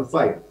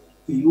sulfide,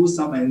 we use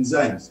some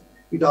enzymes.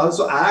 It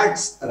also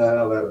adds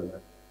the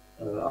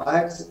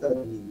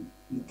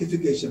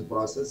liquefaction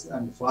process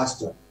and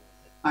faster.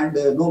 And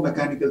no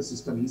mechanical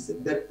system is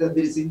there. There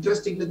is,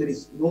 interestingly, there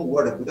is no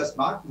water, because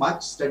not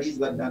much studies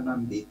were done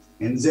on the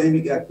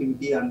enzymic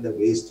activity and the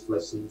waste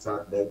flushings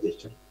or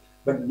digestion.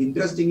 But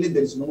interestingly,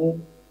 there is no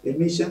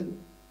emission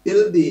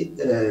till the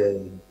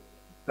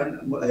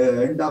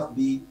end of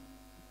the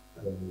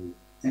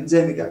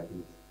enzymic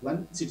activity.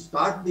 Once it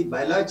starts the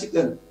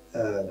biological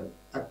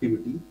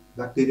activity,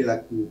 bacterial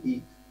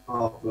activity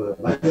of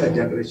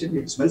biogeneration,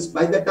 it smells.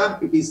 By the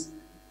time it is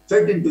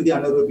fed into the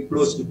anaerobic,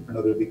 closed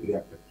anaerobic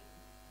reactor.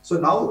 So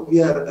now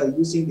we are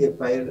using the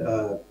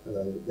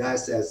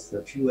gas as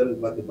fuel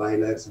for the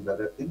boilers and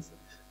other things.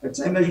 But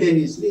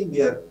simultaneously,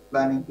 we are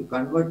planning to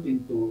convert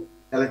into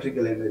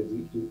electrical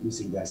energy to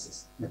using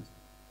gases.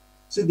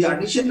 So the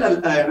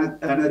additional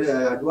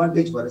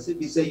advantage for us,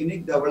 it is a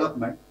unique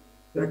development.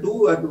 There are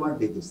two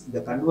advantages: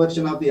 the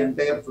conversion of the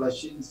entire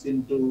flushings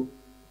into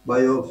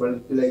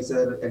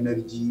biofertilizer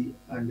energy,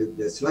 and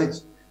the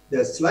sludge.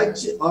 The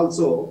sludge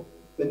also,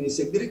 when we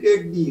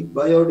segregate the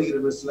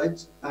biodegradable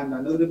sludge and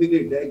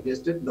anaerobically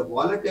digested, the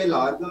volatile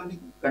organic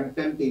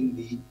content in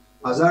the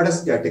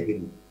hazardous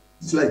category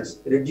sludge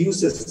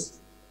reduces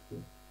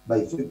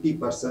by 50%,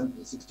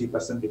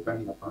 60%,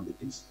 depending upon the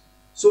things.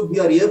 So we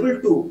are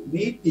able to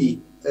meet the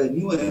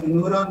new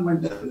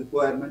environmental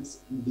requirements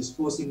in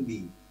disposing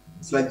the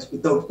sludge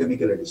without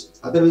chemical additions.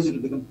 Otherwise, it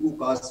will become too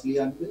costly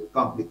and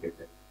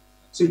complicated.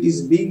 So it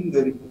is being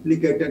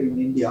replicated in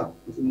India.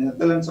 In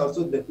Netherlands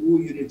also, the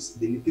two units,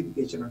 the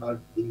liquefaction and all,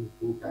 being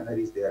two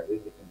tanneries, they are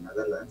doing it in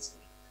Netherlands.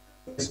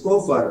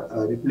 Scope for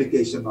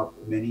replication of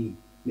many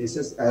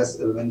places, as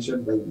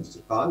mentioned by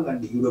Mr. Karl,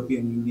 and the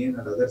European Union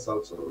and others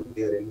also.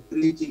 They are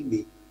encouraging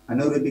the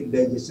anaerobic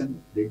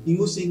digestion,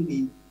 reducing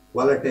the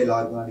volatile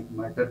organic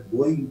matter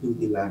going to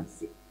the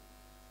landfill.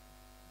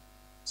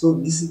 So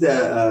this is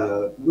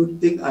the good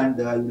thing,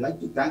 and I would like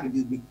to thank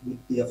it with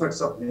the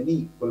efforts of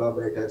many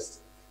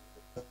collaborators,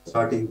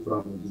 starting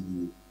from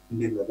the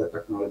Indian Weather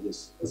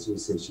Technologies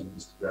Association,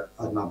 Mr.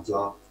 Arnab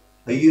Jha,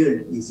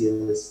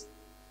 IULTCS.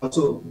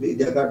 Also, they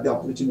got the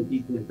opportunity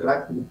to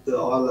interact with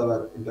all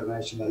our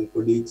international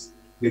colleagues,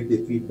 get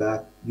the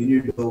feedback.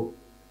 UNIDO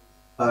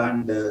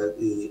and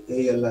the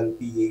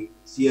ALLPA,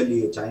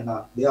 CLA,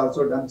 China, they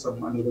also done some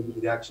anaerobic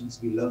reactions.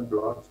 We learned a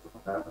lot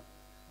from that.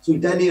 So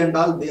Italy and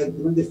all, they have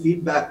given the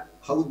feedback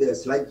how the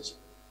sludge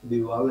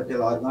the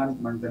volatile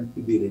organic content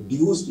to be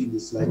reduced in the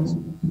slides.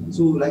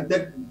 So like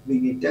that,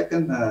 we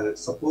taken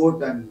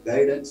support and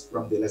guidance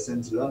from the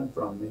lessons learned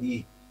from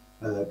many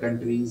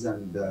countries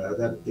and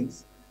other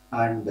things.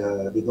 And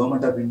the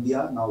government of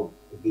India now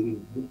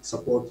giving good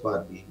support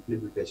for the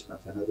implementation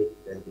of anaerobic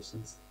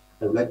digestions.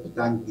 I would like to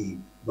thank the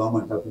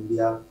government of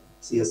India,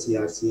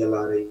 CSCR,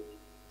 CLRI,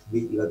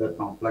 Big Leather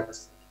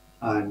Complex,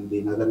 and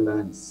the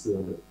Netherlands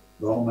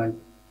government,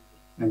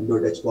 and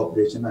Indo-Dutch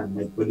Cooperation, and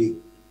my colleague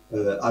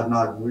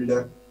Arnaud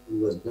Mulder,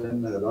 who has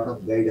done a lot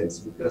of guidance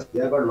because they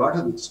have got a lot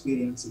of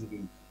experience in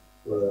the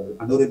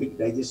anaerobic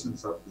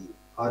digestions of the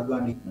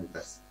organic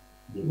matters.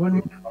 1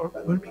 minute.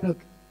 1 minute.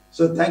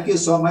 So thank you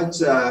so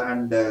much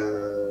and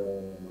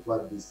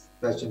for this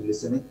passion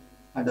listening,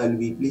 and I'll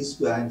be pleased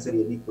to answer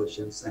any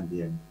questions at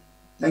the end.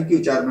 Thank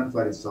you, Chairman,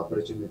 for this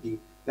opportunity.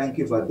 Thank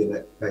you for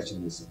the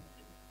passion listening.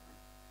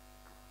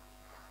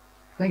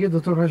 Thank you,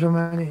 Dr.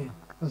 Rajamani. It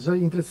was a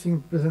very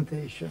interesting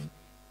presentation.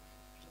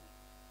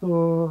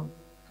 So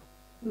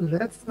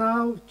let's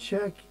now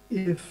check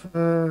if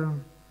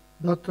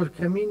Dr.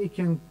 Kamini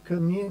can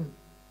come in.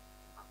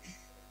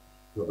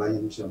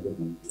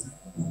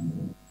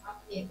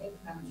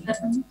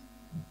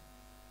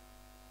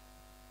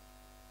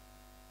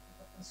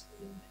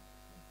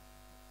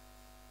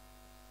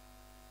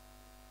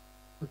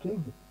 Okay.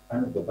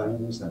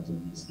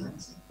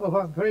 Oh,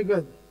 wow, very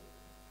good.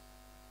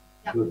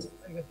 Yeah. Good.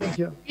 Very good. Thank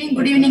you.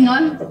 Good evening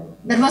all.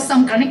 There was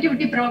some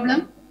connectivity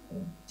problem.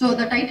 So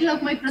the title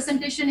of my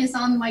presentation is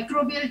on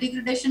microbial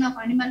degradation of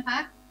animal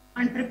hair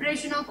and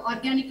preparation of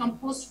organic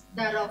compost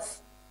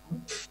thereof.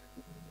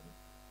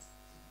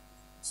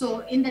 So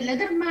in the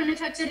leather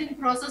manufacturing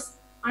process,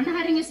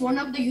 unhairing is one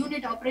of the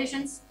unit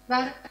operations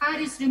where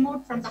hair is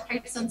removed from the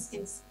hides and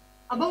skins.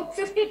 About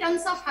 50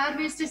 tons of hair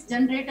waste is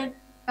generated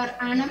per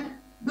annum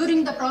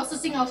during the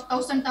processing of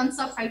 1,000 tons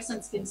of hides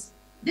and skins.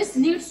 This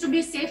needs to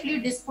be safely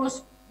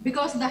disposed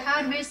because the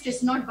hair waste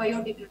is not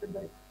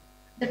biodegradable.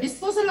 The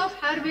disposal of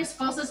hair waste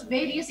causes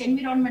various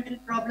environmental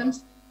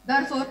problems.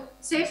 Therefore,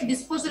 safe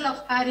disposal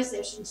of hair is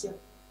essential.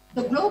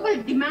 The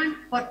global demand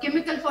for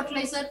chemical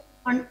fertilizer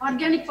and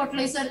organic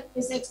fertilizer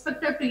is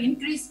expected to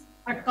increase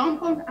at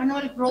compound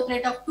annual growth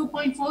rate of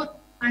 2.4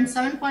 and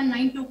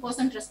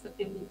 7.92%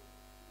 respectively.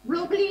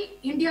 Globally,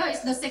 India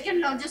is the second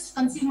largest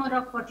consumer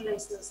of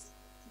fertilizers.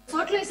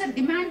 Fertilizer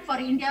demand for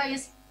India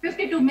is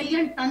 52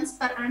 million tons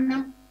per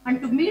annum, and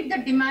to meet the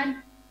demand,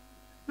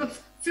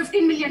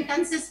 15 million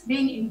tons is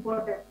being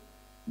imported.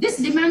 This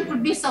demand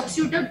could be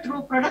substituted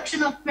through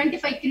production of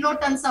 25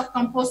 kilotons of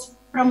compost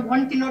from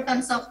 1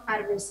 kilotons of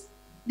hair waste.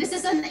 This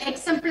is an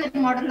exemplary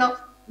model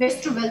of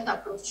waste to wealth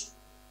approach.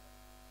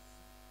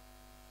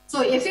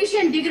 So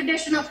efficient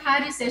degradation of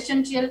hair is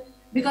essential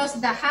because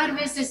the hair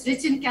waste is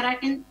rich in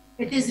keratin,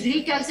 it is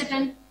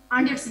recalcitrant,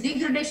 and its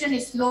degradation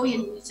is low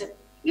in nature.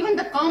 Even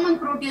the common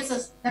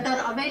proteases that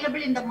are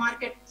available in the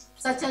market,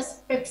 such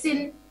as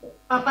pepsin,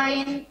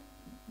 papain,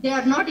 they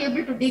are not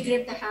able to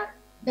degrade the hair.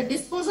 The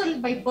disposal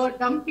by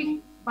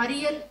dumping,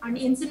 burial, and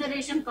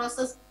incineration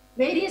causes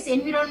various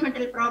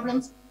environmental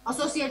problems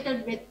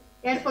associated with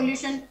air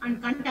pollution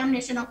and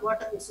contamination of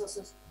water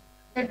resources.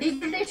 The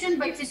degradation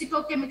by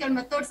physicochemical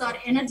methods are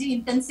energy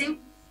intensive,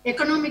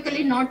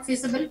 economically not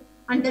feasible,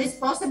 and there is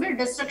possible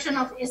destruction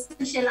of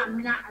essential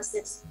amino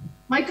acids.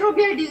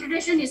 Microbial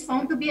degradation is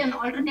found to be an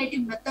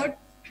alternative method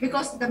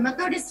because the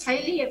method is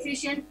highly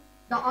efficient.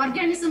 The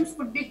organisms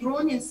could be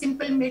grown in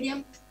simple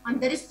medium,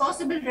 and there is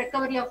possible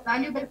recovery of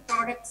valuable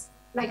products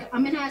like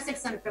amino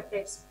acids and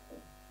peptides.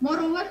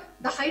 Moreover,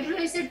 the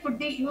hydrolyzed could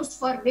be used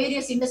for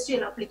various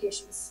industrial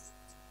applications.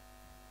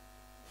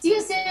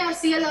 CSA or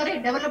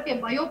CLRA developed a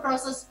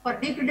bioprocess for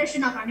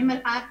degradation of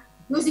animal hair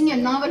using a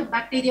novel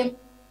bacterium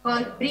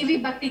called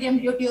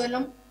Brevibacterium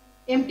luteolum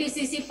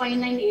MTCC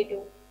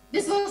 59A2.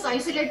 This was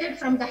isolated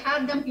from the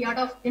hair dump yard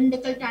of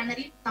Dindigul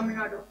Tannery, Tamil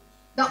Nadu.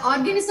 The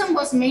organism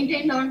was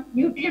maintained on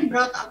nutrient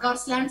broth agar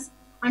slants,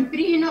 and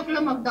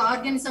pre-inoculum of the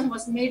organism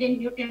was made in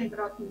nutrient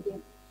broth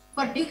medium.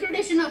 For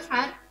degradation of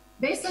hair,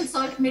 basal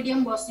salt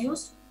medium was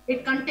used.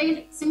 It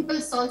contained simple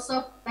salts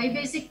of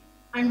dibasic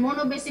and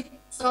monobasic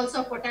salts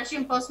of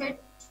potassium phosphate,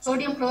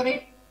 sodium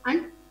chloride,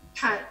 and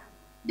hair.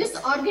 This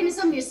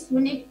organism is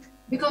unique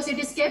because it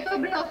is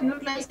capable of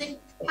utilizing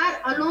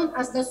hair alone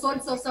as the sole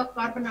source of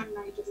carbon and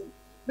nitrogen.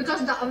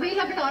 Because the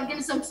available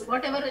organisms,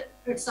 whatever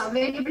it's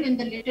available in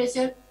the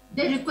literature,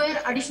 they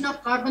require addition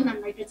of carbon and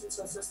nitrogen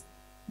sources.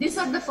 These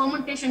are the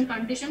fermentation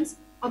conditions.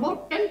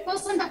 About 10%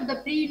 of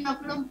the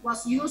pre-inoculum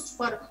was used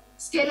for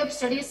scale-up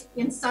studies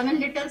in 7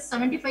 liter,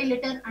 75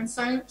 liter, and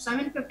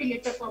 750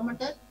 liter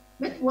fermenter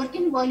with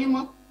working volume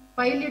of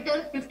 5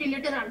 liter, 50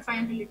 liter, and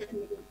 500 liter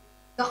medium.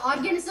 The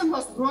organism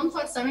was grown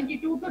for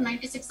 72 to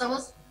 96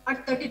 hours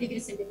at 30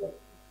 degrees centigrade.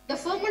 The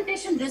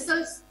fermentation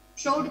results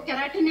showed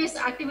keratinase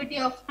activity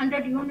of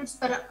 100 units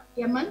per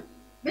ml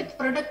with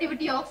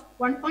productivity of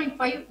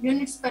 1.5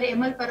 units per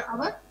ml per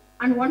hour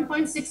and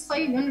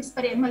 1.65 units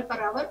per ml per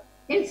hour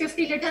in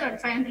 50 liter and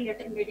 500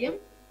 liter medium.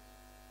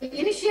 The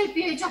initial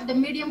pH of the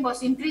medium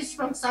was increased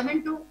from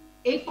 7 to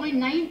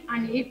 8.9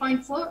 and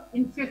 8.4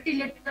 in 50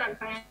 liter and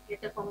 500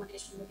 liter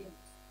fermentation medium.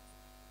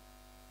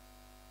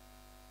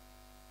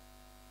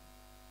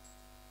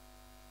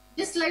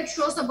 This slide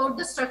shows about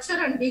the structure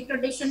and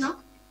degradation of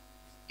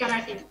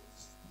keratin.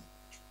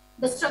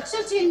 The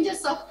structure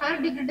changes of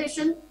hair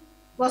degradation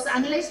was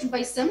analyzed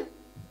by SIM.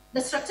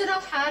 The structure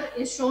of hair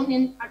is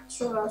shown at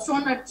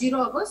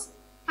 0 hours.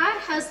 Hair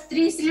has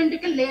 3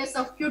 cylindrical layers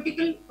of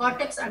cuticle,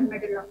 cortex, and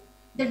medulla.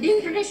 The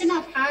degradation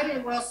of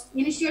hair was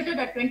initiated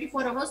at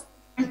 24 hours,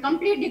 and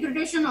complete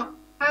degradation of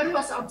hair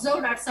was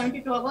observed at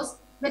 72 hours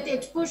with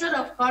exposure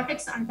of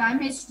cortex and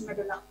damaged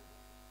medulla.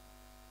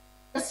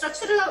 The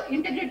structural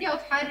integrity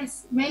of hair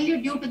is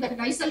mainly due to the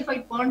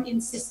disulfide bond in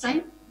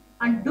cystine,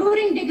 and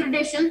during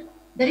degradation,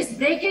 there is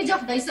breakage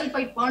of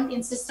disulfide bond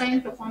in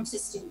cystine to form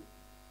cysteine.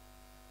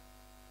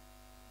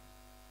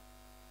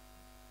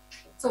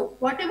 So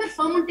whatever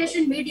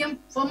fermentation medium,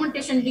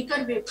 fermentation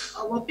liquor we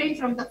obtained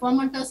from the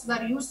fermenters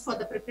were used for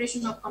the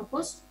preparation of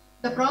compost.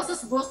 The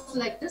process goes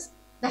like this.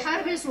 The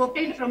hair waste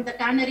obtained from the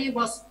tannery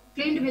was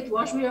cleaned with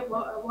washed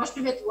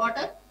with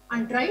water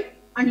and dried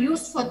and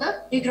used for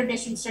the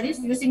degradation studies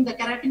using the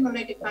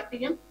keratinolytic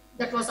bacterium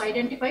that was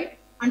identified.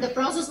 And the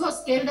process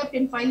was scaled up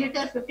in 5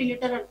 liter, 50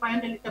 liter, and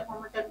 500 liter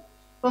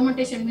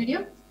fermentation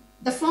medium.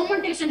 The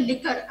fermentation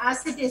liquor,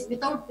 as it is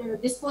without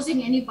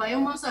disposing any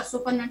biomass or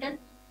supernatant,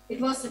 it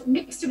was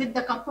mixed with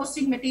the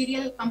composting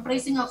material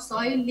comprising of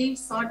soil,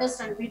 leaves, sawdust,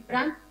 and wheat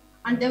bran,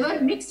 and they were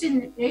mixed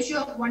in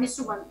ratio of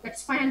 1:1.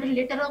 That's 500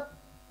 liter of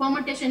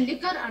fermentation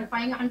liquor and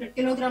 500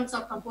 kilograms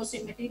of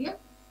composting material.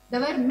 They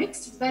were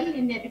mixed well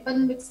in a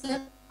ribbon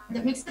mixer.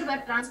 The mixer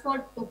were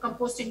transferred to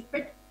composting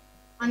pit,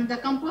 and the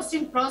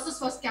composting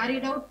process was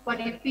carried out for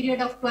a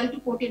period of 12 to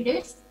 14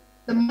 days.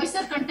 The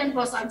moisture content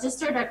was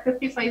adjusted at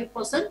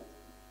 55%,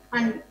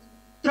 and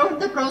throughout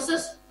the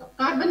process,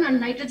 carbon and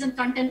nitrogen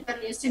content were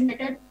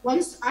estimated.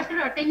 Once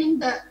after attaining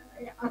the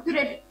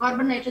accurate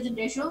carbon-nitrogen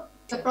ratio,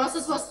 the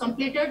process was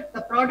completed,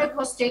 the product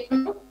was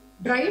taken out,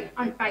 dried,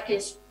 and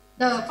packaged.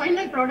 The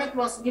final product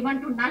was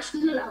given to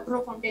National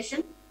Agro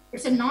Foundation.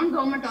 It's a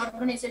non-government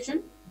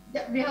organization.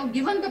 We have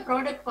given the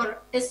product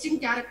for testing,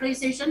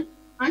 characterization,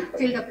 and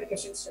field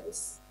application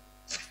studies.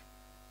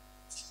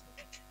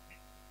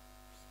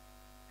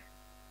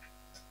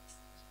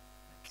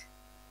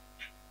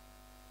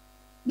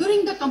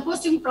 During the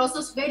composting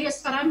process,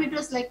 various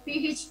parameters like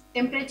pH,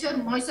 temperature,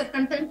 moisture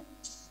content,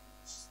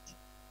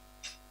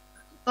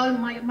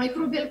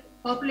 microbial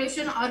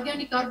population,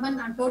 organic carbon,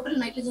 and total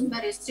nitrogen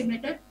were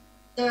estimated.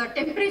 The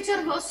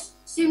temperature was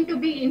seemed to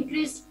be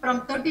increased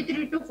from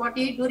 33 to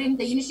 48 during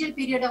the initial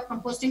period of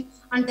composting,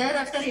 and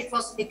thereafter it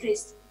was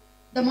decreased.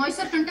 The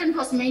moisture content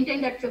was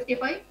maintained at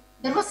 55.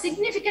 There was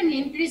significant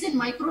increase in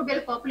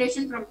microbial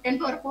population from 10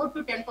 power 4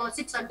 to 10 power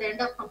 6 at the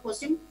end of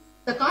composting.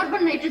 The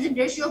carbon-nitrogen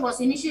ratio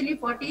was initially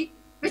 40,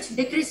 which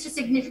decreased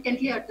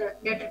significantly at the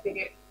later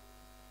period.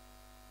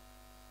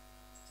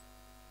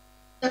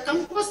 The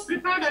compost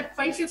prepared at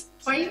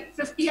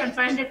 550 and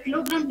 500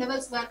 kilogram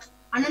levels were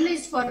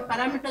analyzed for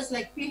parameters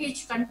like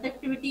pH,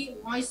 conductivity,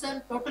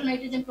 moisture, total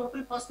nitrogen,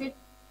 total phosphate,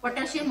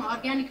 potassium,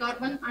 organic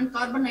carbon, and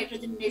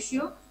carbon-nitrogen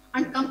ratio,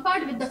 and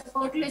compared with the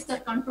fertilizer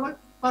control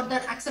for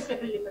their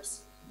acceptable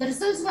limits. The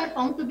results were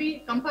found to be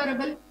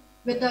comparable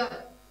with the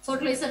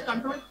fertilizer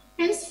control,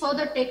 hence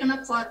further taken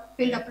up for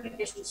field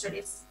application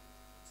studies.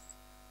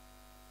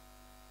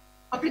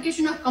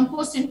 Application of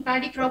compost in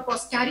paddy crop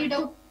was carried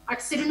out at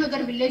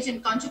Sirunagar village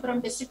in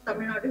Kanchipuram district,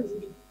 Tamil Nadu,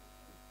 India.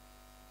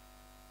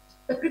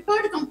 The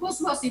prepared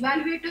compost was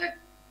evaluated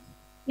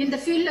in the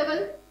field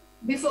level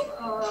before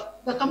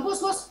the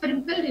compost was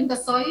sprinkled in the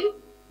soil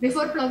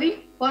before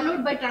ploughing,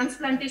 followed by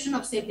transplantation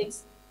of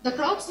seedlings. The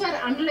crops were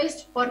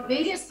analyzed for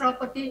various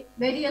properties,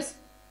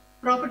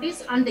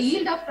 and the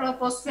yield of crop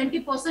was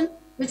 20%,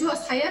 which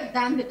was higher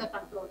than with the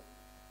control.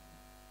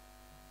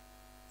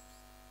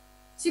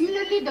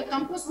 Similarly, the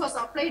compost was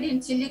applied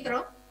in chili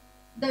crop.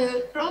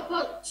 The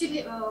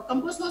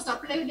compost was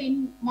applied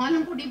in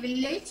Malampudi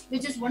village,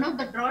 which is one of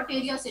the drought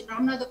areas in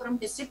Ramanathapuram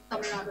district,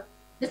 Tamil Nadu.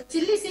 The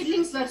chili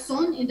seedlings were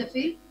sown in the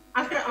field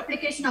after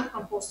application of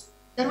compost.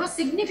 There was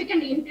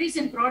significant increase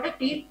in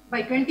product yield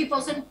by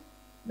 20%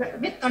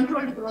 with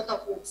controlled growth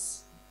of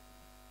roots.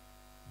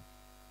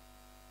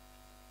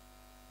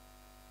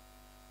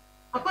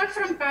 Apart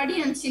from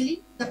paddy and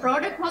chili, the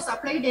product was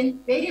applied in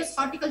various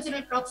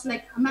horticultural crops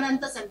like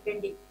amaranthus and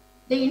bendi.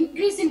 The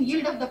increase in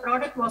yield of the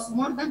product was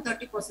more than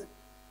 30%.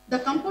 The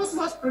compost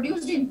was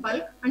produced in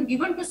bulk and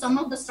given to some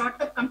of the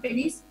startup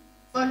companies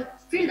for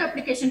field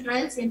application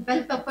trials in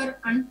bell pepper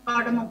and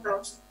cardamom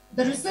crops.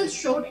 The results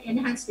showed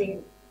enhanced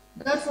yield.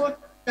 Therefore,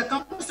 the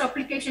compost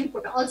application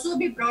could also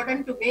be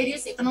broadened to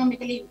various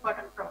economically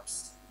important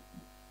crops.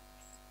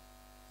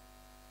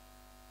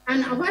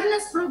 An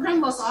awareness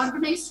program was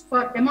organized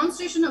for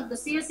demonstration of the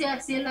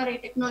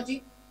CSAR-CLRI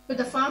technology to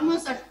the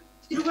farmers at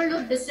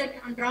Tiruvallur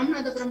district and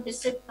Ramanathapuram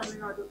district,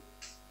 Tamil Nadu.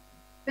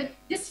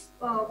 This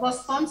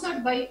was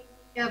sponsored by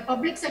a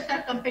public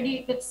sector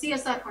company with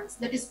CSR funds,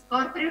 that is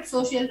Corporate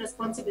Social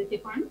Responsibility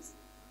Funds.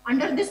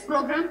 Under this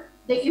program,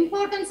 the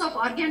importance of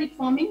organic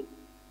farming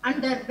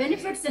and their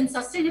benefits in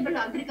sustainable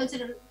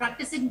agricultural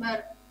practicing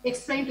were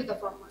explained to the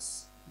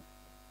farmers.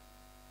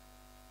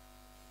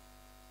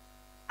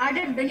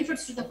 Added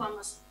benefits to the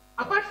farmers.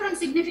 Apart from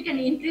significant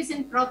increase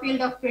in crop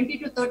yield of 20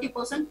 to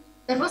 30%,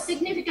 there was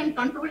significant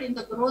control in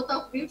the growth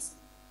of weeds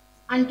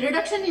and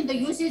reduction in the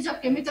usage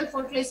of chemical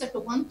fertilizer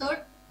to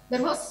 1/3.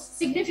 There was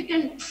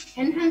significant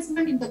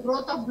enhancement in the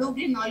growth of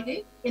blue-green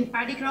algae in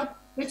paddy crop,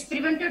 which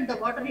prevented the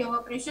water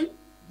evaporation.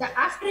 The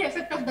after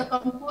effect of the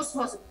compost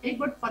was very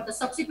good for the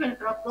subsequent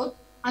crop growth,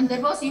 and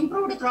there was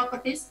improved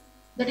properties,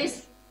 that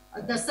is,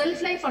 the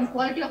shelf life and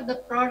quality of the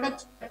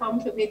product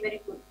found to be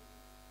very good.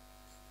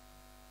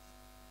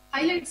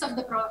 Highlights of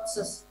the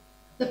process.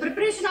 The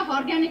preparation of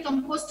organic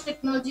compost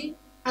technology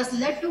has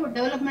led to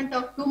development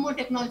of 2 more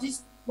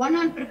technologies, one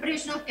on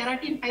preparation of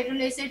keratin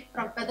hydrolysate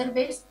from feather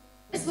base.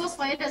 This was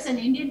filed as an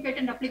Indian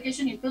patent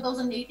application in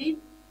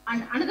 2018,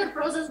 and another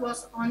process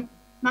was on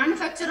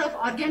manufacture of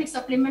organic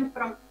supplement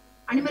from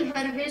animal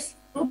hair waste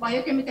through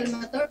biochemical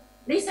method.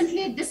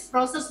 Recently, this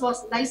process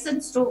was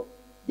licensed to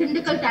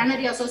Dindigul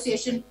Tannery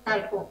Association,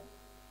 Talco.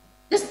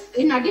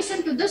 In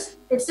addition to this,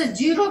 it's a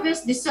zero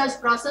waste discharge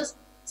process.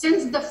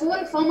 Since the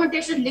full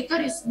fermentation liquor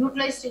is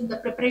utilized in the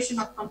preparation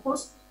of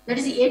compost, that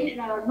is,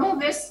 no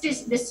waste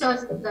is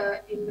discharged in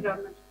the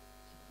environment.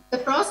 The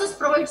process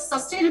provides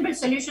sustainable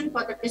solution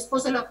for the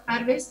disposal of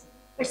hair waste.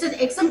 It's an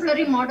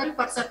exemplary model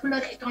for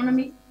circular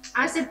economy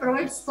as it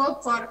provides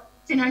scope for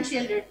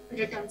financial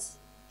returns.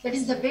 That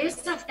is, the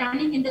waste of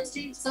tanning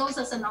industry serves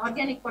as an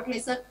organic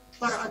fertilizer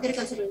for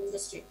agricultural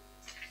industry.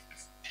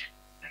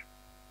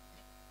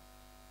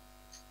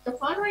 The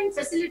following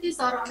facilities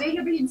are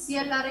available in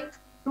CLRI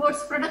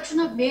towards production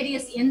of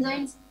various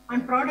enzymes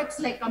and products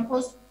like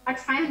compost at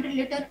 500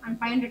 liter and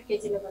 500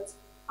 kg levels.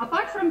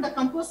 Apart from the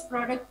compost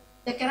product,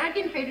 the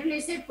keratin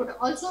hydrolysate could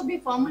also be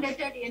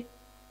formulated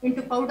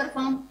into powder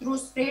form through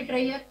spray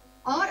dryer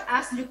or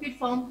as liquid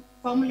form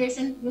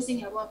formulation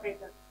using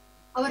evaporator.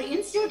 Our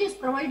institute is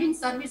providing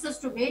services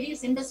to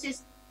various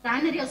industries,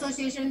 tannery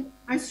association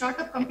and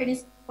startup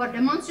companies for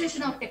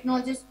demonstration of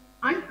technologies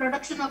and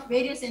production of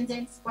various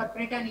enzymes for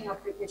pre-tanning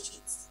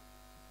applications.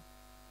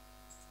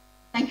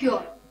 Thank you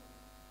all.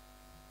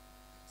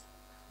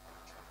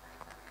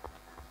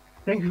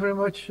 Thank you very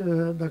much,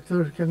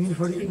 Dr. Kamini,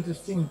 for the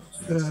interesting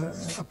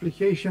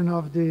application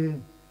of the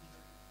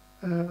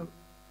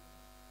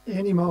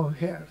animal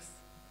hairs.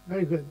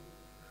 Very good.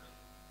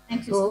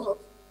 Thank you. So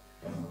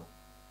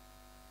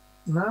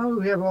now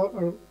we have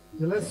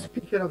the last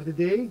speaker of the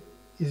day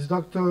is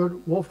Dr.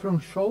 Wolfram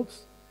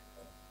Schultz.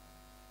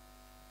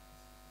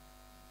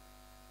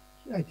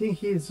 I think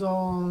he's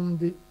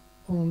on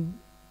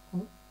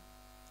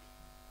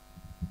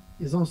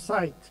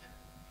site,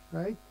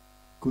 right?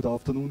 Good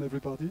afternoon,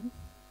 everybody.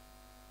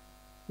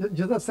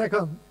 Just a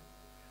second.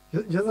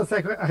 Just a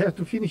second. I have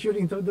to finish your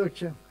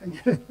introduction.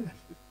 Thank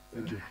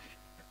you.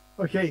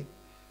 Okay.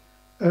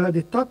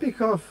 The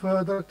topic of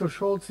Dr.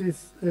 Schultz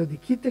is the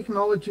key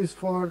technologies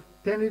for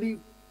tannery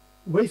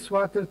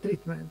wastewater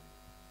treatment.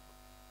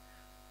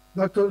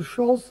 Dr.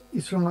 Schultz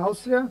is from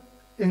Austria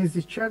and is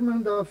the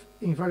chairman of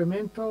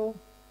Environmental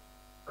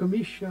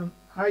Commission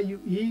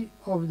IUE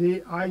of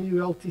the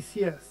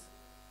IULTCS.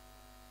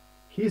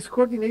 He is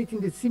coordinating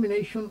the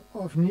dissemination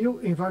of new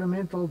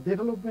environmental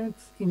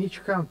developments in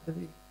each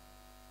country,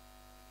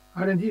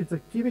 R&D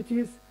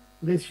activities,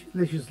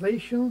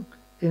 legislation,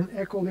 and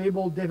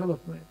eco-label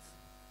developments.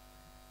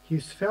 He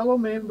is fellow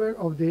member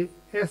of the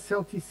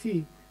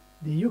SLTC,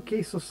 the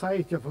UK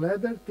Society of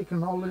Leather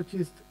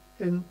Technologists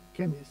and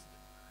Chemists.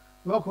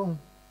 Welcome,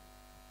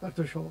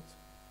 Dr. Schultz.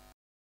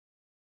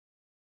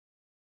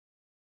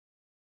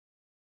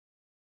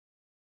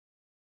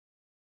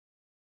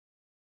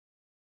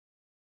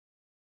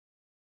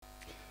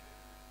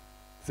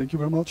 Thank you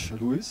very much,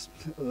 Luis.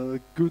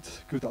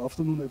 Good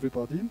afternoon,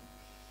 everybody.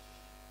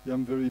 Yeah,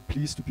 I'm very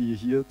pleased to be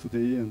here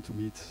today and to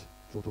meet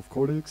a lot of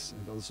colleagues,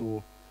 and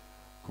also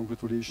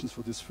congratulations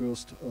for this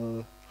first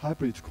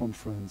hybrid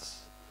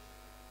conference.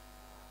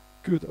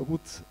 Good. I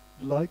would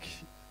like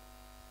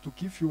to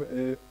give you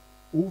an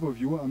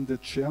overview. I'm the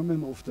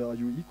chairman of the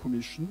IUE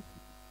Commission,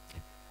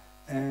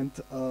 and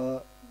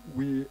the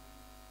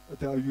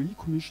IUE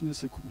Commission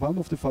is one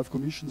of the 5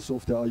 commissions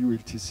of the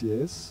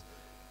IULTCS.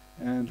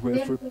 And we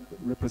have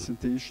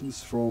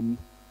representations from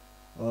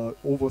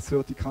over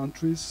 30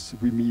 countries.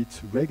 We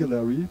meet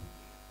regularly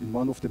in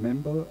one of the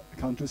member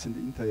countries and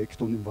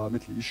interact on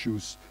environmental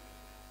issues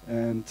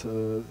and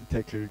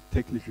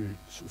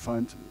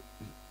find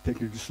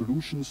technical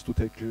solutions to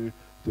tackle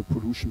the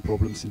pollution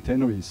problems in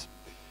tanneries.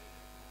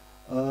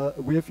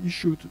 We have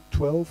issued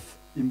 12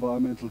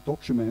 environmental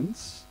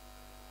documents,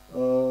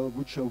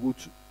 which I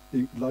would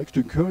like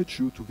to encourage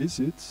you to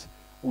visit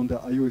on the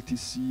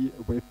IULTC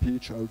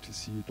webpage,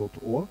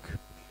 iultc.org,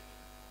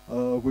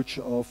 which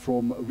are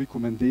from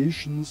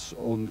recommendations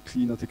on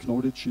cleaner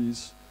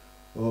technologies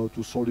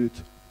to solid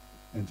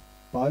and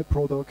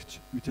byproduct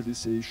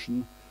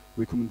utilization,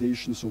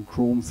 recommendations on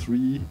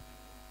chrome-3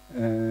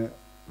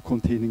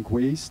 containing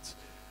waste,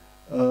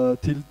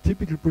 till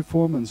typical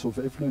performance of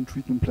effluent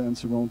treatment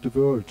plants around the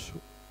world.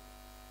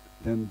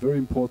 Then very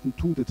important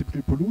too, the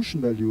typical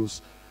pollution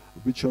values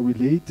which are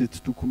related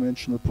to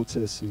conventional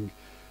processing.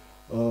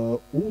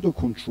 Odor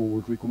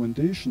control,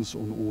 recommendations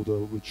on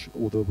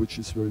odor which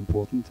is very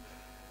important.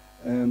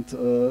 And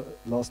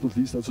last not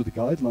least, also the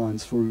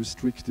guidelines for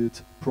restricted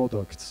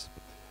products.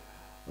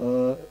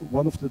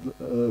 One of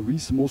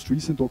the most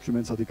recent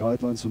documents are the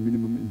guidelines on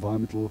minimum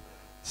environmental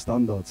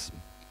standards.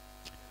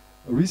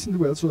 Recently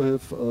we also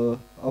have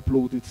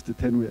uploaded the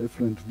Tenway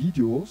effluent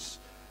videos,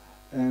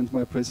 and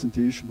my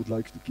presentation would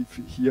like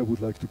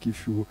to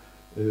give you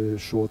a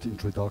short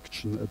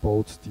introduction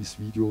about these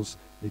videos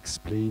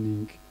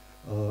explaining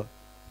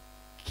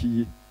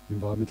key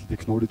environmental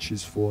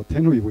technologies for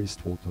Tenway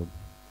wastewater.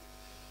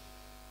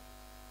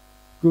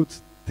 Good.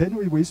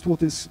 Tenway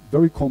wastewater is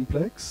very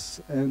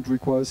complex and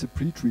requires a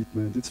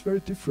pre-treatment. It's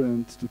very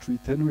different to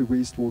treat Tenway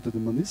wastewater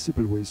than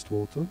municipal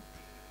wastewater.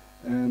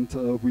 And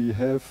we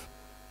have,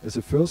 as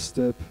a first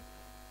step,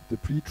 the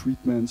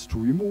pre-treatments to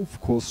remove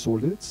coarse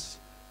solids,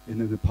 and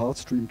then the part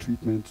stream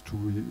treatment to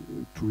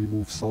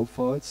remove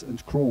sulfides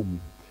and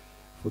chrome.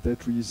 For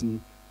that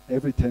reason,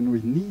 every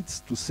tannery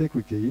needs to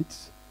segregate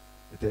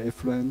the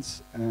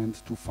effluents and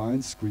to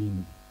fine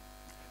screen.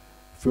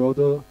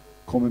 Further,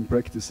 common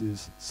practice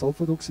is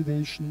sulfide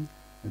oxidation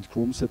and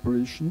chrome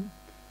separation,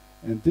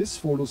 and this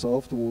follows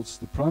afterwards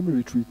the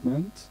primary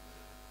treatment,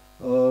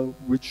 in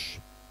which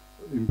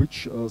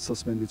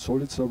suspended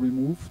solids are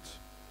removed.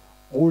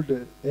 All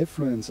the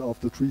effluents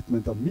after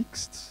treatment are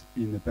mixed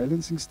in a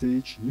balancing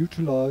stage,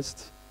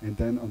 neutralized, and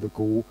then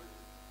undergo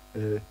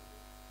a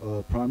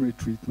primary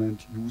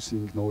treatment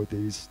using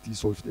nowadays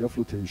dissolved air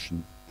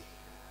flotation.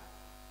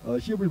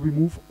 Here we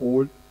remove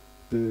all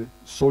the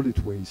solid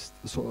waste,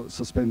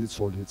 suspended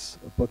solids,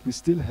 but we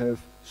still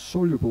have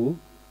soluble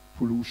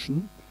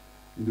pollution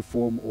in the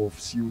form of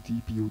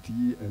COD, BOD,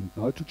 and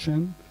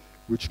nitrogen,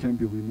 which can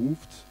be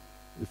removed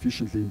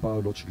efficiently in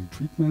biological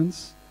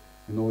treatments.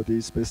 And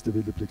nowadays, best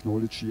available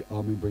technology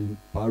are membrane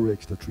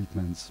bioreactor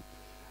treatments.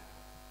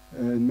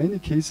 In many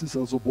cases,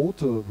 also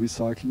water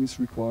recycling is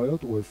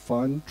required, or a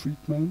final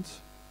treatment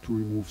to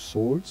remove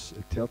salts,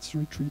 a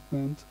tertiary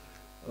treatment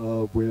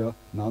where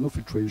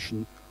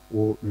nanofiltration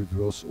or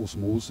reverse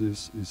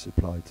osmosis is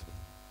applied.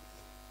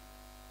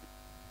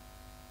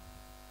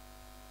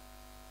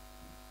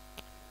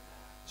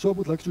 So I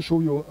would like to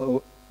show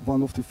you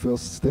one of the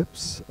first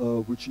steps,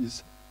 which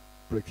is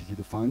practically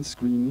the fine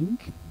screening.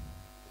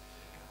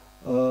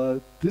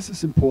 This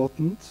is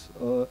important.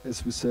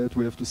 As we said,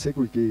 we have to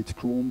segregate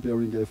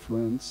chrome-bearing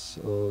effluents.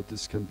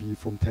 This can be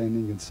from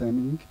tanning and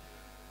samming,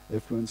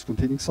 effluents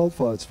containing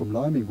sulfides from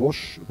liming,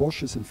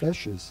 washes and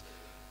flashes,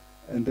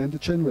 and then the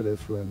general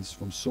effluents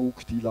from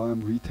soak,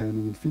 delime,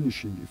 retanning and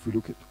finishing, if we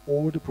look at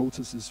all the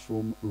processes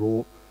from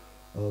raw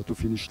to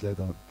finished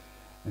leather.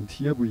 And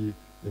here we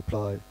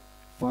apply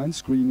fine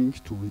screening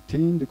to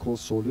retain the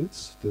coarse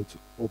solids that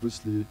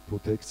obviously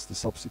protects the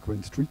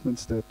subsequent treatment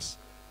steps,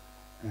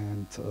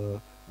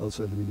 and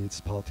also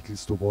eliminates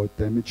particles to avoid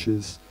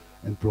damages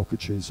and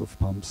blockages of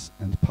pumps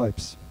and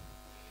pipes.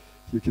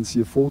 Here you can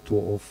see a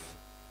photo of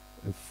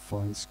a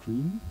fine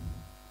screen.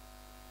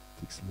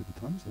 Takes a little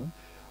time, so.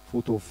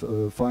 Photo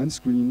of fine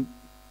screen.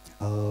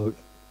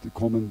 The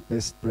common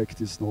best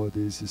practice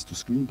nowadays is to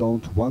screen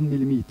down to 1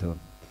 millimeter.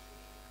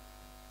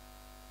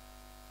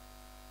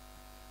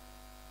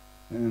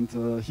 And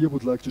here I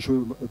would like to show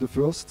you the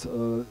first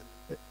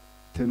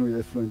Tenway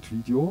effluent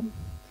video,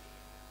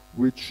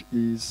 which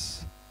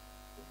is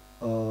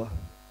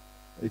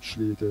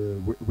actually the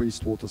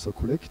wastewaters are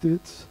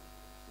collected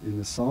in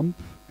a sump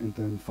and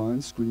then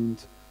fine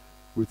screened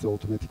with the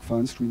automatic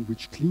fine screen,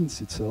 which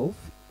cleans itself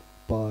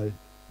by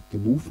the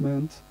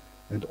movement,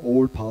 and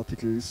all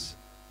particles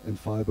and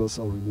fibers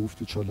are removed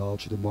which are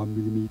larger than 1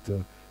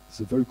 millimeter. It's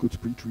a very good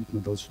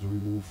pre-treatment also to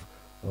remove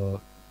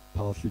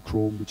partly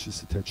chrome which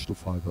is attached to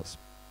fibers.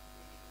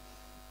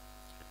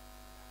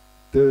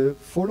 The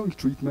following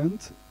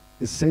treatment,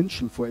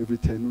 essential for every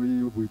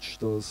tannery which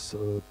does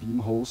beam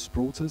house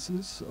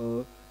processes,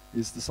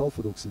 is the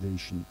sulfide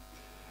oxidation.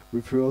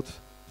 We've heard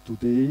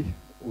today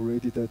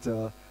already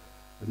that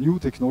new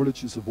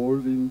technology is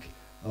evolving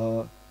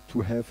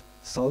to have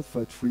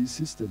sulfide-free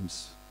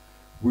systems,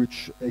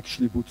 which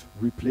actually would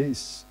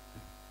replace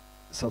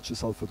such a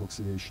sulfide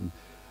oxidation.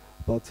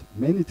 But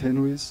many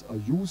tanneries are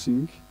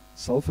using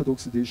sulfide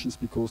oxidations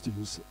because they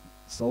use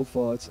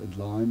sulfides and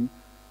lime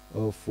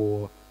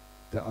for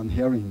the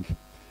unherring.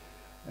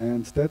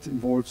 And that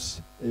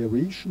involves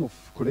aeration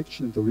of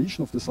collection and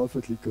aeration of the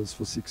sulfide liquors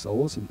for 6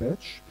 hours in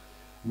batch.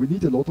 We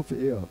need a lot of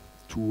air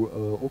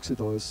to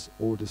oxidize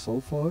all the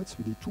sulfides.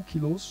 We need 2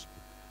 kilos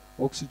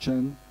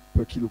oxygen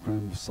per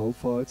kilogram of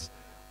sulfides,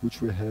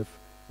 which we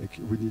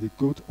need a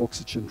good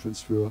oxygen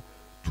transfer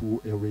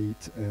to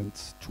aerate and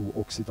to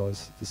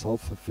oxidize the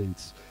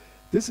sulfides.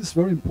 This is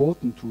very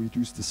important to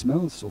reduce the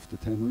smells of the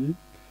tannery,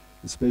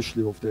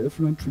 especially of the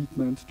effluent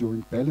treatment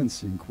during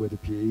balancing, where the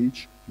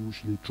pH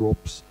usually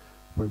drops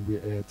when we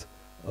add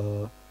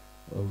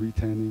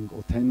retanning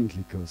or tanning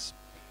liquors.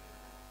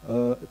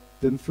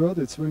 Then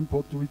further, it's very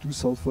important to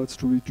reduce sulfides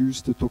to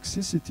reduce the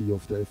toxicity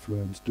of the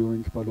effluent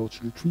during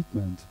biological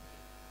treatment.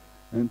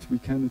 and we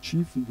can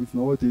achieve with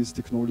nowadays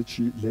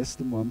technology less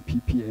than 1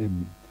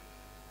 ppm.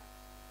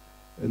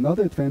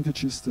 Another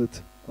advantage is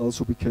that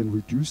also we can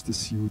reduce the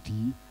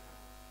COD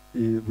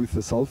with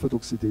the sulfide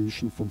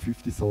oxidation from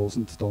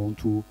 50,000 down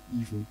to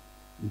even,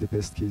 in the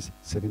best case,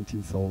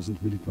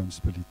 17,000 milligrams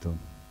per liter.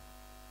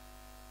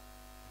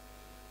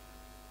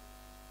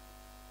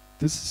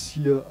 This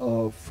here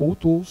are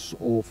photos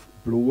of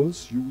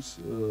blowers,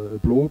 a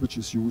blower which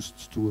is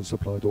used to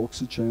supply the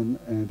oxygen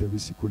and a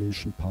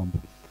recirculation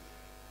pump.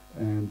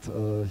 And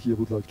here I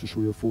would like to show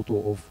you a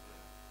photo of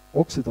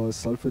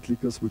oxidized sulfide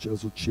liquors which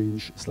also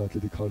change slightly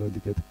the color and they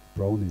get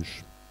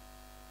brownish.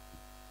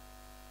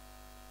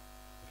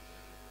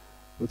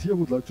 But here I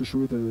would like to show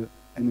you the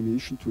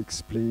animation to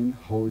explain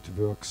how it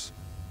works.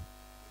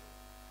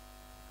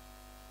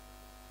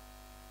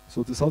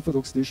 So the sulfide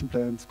oxidation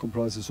plant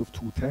comprises of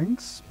 2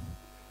 tanks,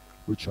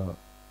 which are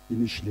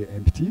initially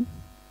empty,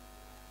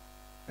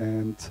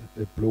 and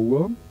a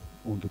blower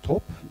on the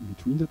top, in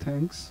between the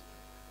tanks,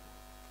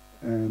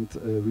 and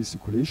a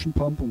recirculation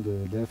pump on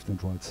the left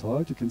and right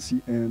side, you can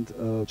see, and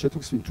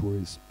Jetox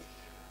Venturis.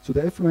 So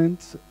the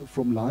effluent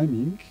from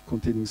liming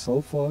containing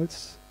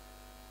sulfides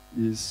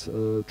is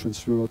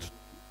transferred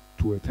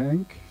to a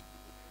tank,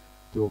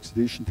 the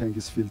oxidation tank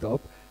is filled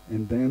up,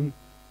 and then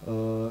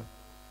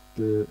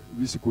the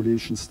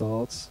recirculation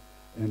starts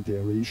and the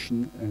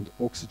aeration and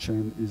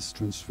oxygen is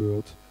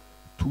transferred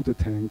to the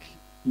tank,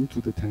 into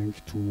the tank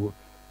to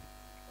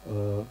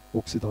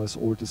oxidize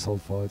all the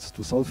sulfides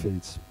to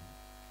sulfates.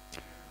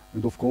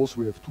 And of course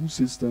we have 2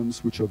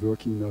 systems which are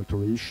working in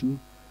alternation,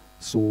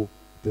 so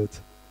that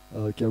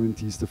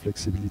guarantees the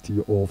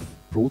flexibility of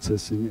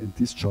processing and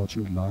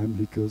discharging lime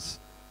liquors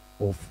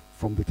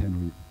from the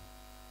tannery.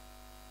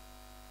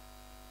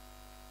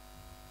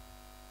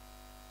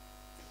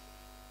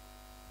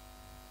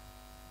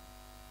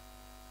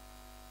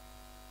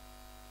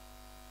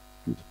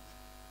 Good.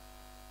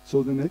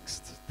 So the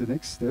next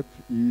step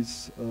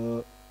is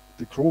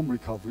the chrome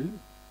recovery.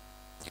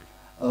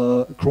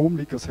 Chrome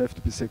liquors have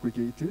to be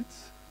segregated,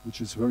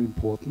 which is very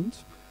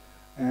important.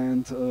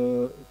 And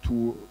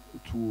to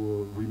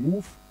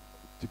remove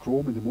the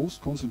chrome in the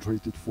most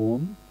concentrated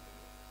form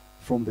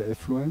from the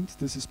effluent,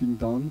 this is being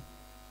done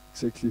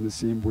exactly in the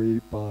same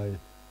way by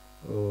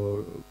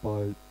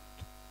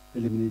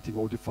eliminating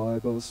all the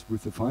fibers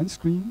with a fine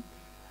screen.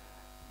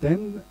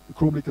 Then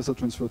chrome liquors are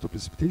transferred to a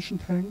precipitation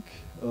tank.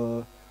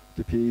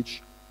 The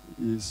pH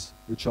is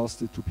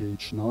adjusted to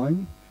pH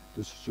 9.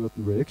 There's a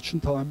certain reaction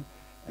time,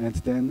 and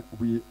then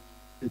we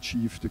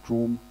achieve the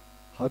chrome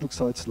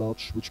hydroxide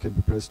sludge, which can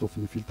be pressed off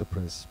in a filter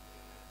press.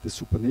 The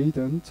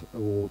supernatant,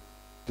 or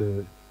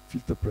the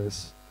filter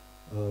press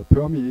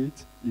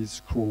permeate,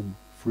 is chrome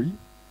free,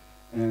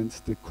 and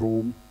the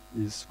chrome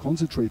is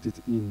concentrated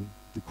in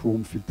the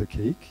chrome filter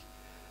cake.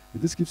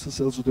 And this gives us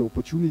also the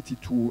opportunity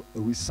to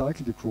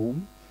recycle the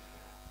chrome.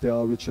 There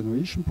are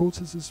regeneration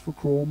processes for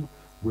chrome,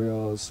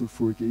 where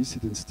sulfuric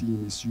acid and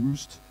steam is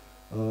used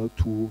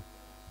to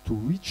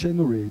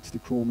regenerate the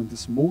chrome in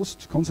this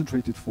most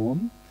concentrated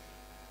form.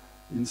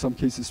 In some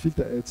cases,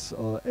 filter aids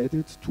are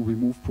added to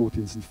remove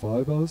proteins and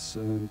fibers,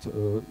 and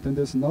then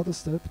there's another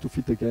step to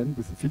filter again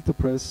with a filter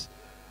press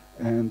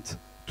and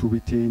to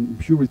retain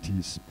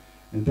impurities.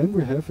 And then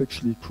we have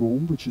actually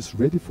chrome which is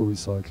ready for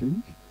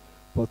recycling,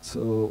 but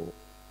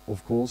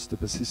of course the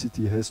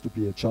basicity has to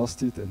be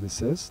adjusted and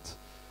assessed,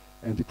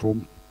 and the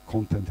chrome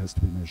content has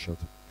to be measured.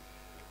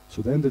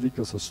 So then the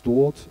liquors are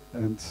stored,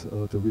 and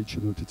the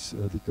regenerated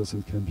liquors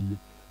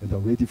and are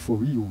ready for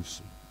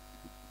reuse.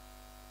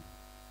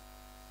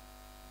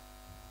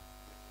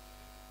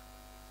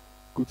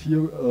 Good,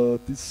 here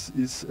this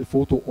is a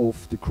photo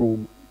of the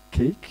chrome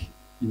cake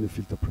in a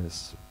filter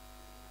press.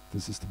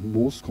 This is the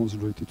most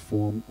concentrated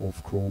form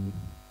of chrome.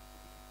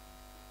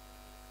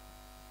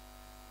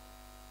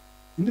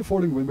 In the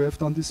following, when we have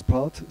done these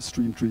part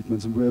stream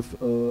treatments, and we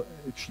have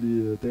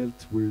actually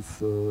dealt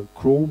with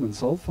chrome and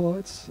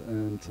sulfides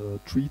and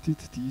treated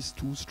these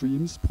 2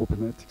 streams,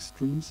 problematic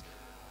streams,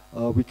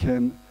 we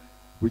can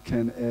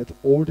add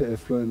all the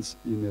effluents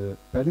in a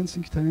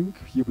balancing tank.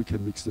 Here we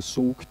can mix the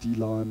soak,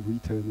 delime,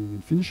 retanning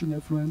and finishing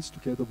effluents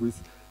together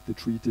with the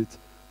treated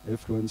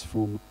effluents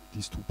from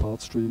these 2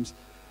 part streams.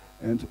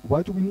 And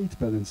why do we need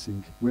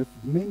balancing? We have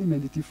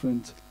many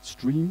different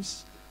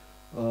streams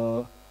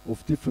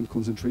of different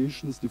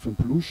concentrations, different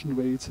pollution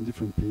rates and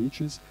different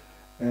pHs,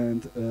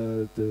 and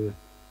the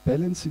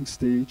balancing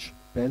stage,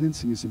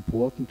 balancing is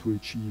important to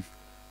achieve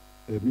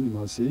a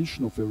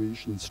minimization of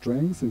variation in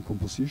strength and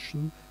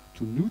composition,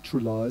 to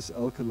neutralize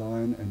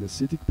alkaline and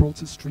acidic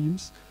process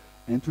streams,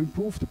 and to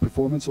improve the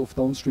performance of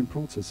downstream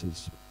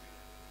processes.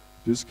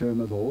 This can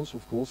allow us,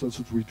 of course,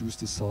 also to reduce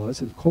the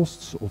size and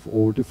costs of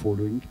all the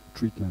following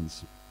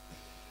treatments.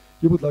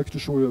 Here I would like to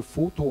show you a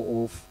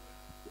photo of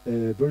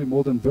a very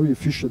modern, very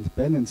efficient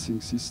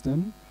balancing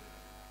system,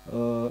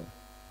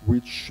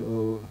 which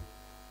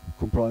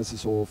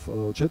comprises of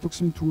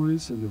Jetox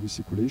Venturis and a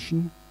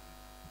recirculation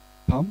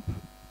pump.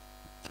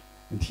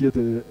 And here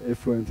the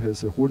effluent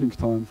has a holding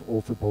time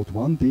of about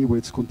 1 day, where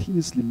it's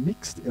continuously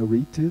mixed,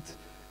 aerated,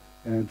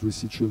 and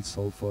residual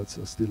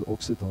sulfides are still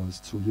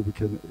oxidized. So here we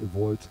can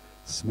avoid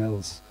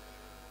smells.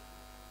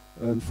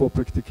 And for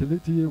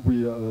practicality, we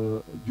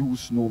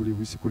use normally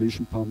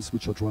recirculation pumps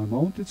which are dry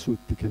mounted, so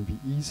they can be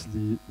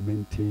easily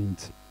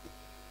maintained.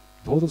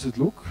 How does it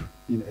look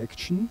in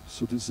action?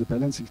 So this is a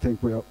balancing tank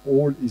where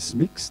oil is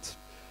mixed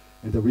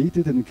and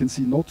aerated, and you can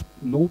see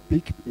no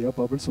big air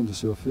bubbles on the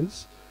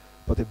surface,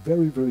 but a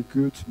very, very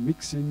good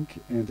mixing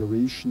and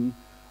aeration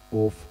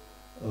of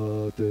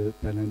the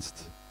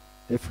balanced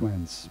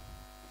effluents.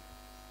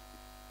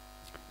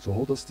 So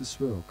how does this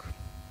work?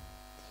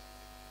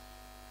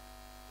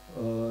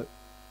 Here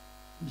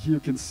you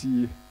can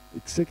see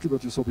exactly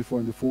what you saw before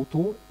in the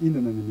photo in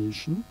an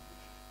animation.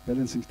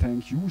 Balancing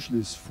tank usually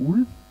is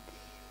full,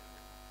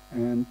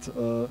 and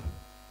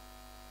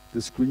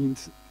the screened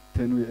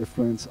tannery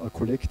effluents are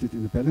collected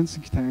in a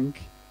balancing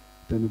tank.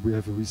 Then we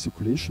have a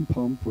recirculation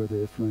pump where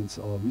the effluents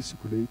are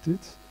recirculated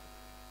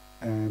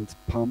and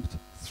pumped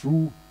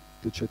through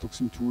the jet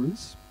oxygen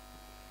turrets.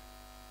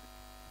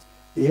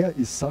 Air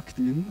is sucked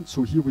in,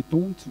 so here we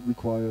don't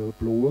require a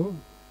blower,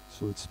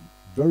 so it's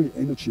very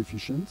energy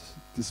efficient,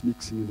 this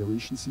mixing and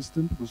aeration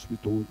system, because we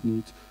don't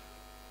need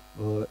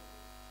a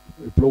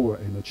blower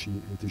energy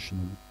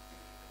additionally.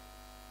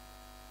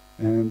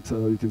 And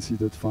you can see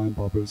that fine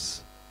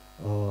bubbles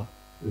are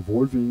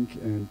evolving,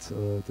 and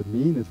the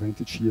main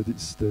advantage here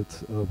is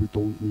that we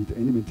don't need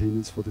any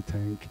maintenance for the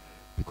tank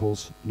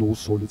because no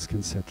solids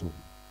can settle.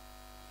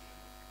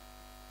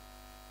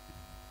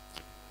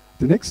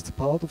 The next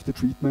part of the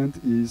treatment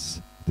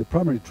is the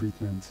primary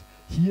treatment.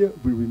 Here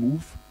we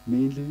remove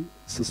mainly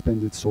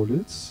suspended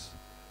solids,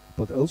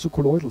 but also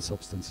colloidal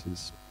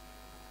substances.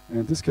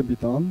 And this can be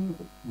done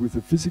with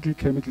a physical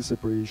chemical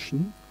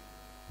separation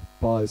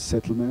by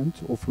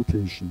settlement or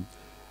flotation.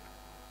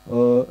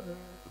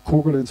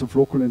 Coagulants and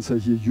flocculants are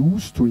here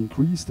used to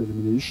increase the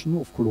elimination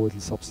of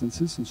colloidal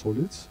substances and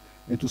solids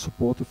and to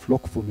support the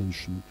floc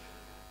formation.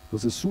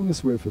 Because as soon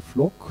as we have a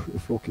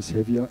floc is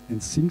heavier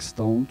and sinks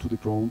down to the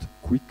ground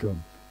quicker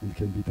and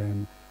can be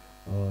then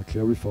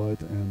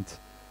clarified and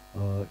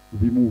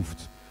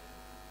removed.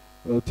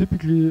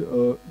 Typically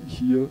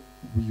here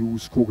we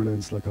use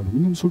coagulants like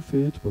aluminum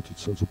sulfate, but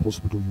it's also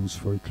possible to use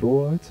ferric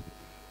chloride,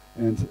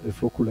 and a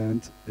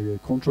flocculant, a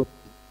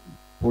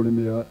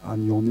contrapolymer,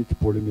 anionic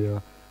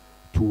polymer,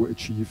 to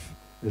achieve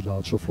a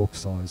larger floc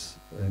size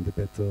and a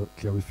better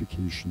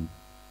clarification.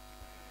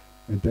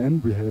 And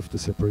then we have the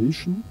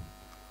separation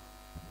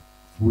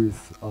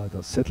with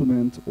either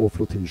settlement or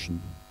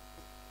flotation.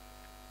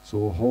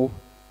 So how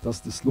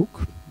does this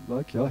look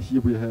like? Yeah,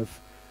 here we have,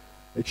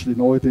 actually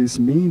nowadays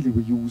mainly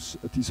we use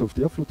a dissolved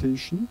air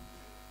flotation,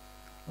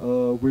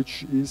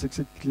 which is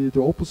exactly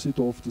the opposite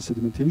of the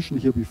sedimentation.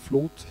 Here we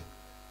float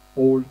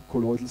all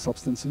colloidal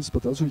substances,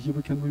 but also here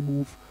we can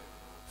remove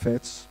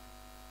fats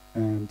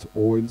and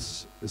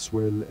oils as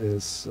well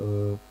as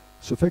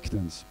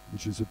surfactants,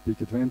 which is a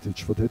big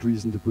advantage. For that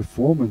reason, the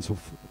performance of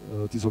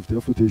dissolved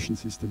air flotation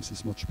systems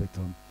is much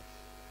better.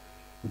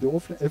 And the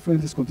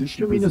effluent is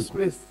conditioned. 2 minutes,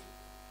 please.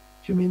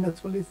 2 minutes,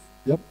 please.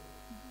 Yep,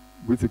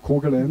 with a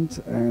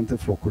coagulant and a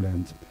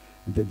flocculant.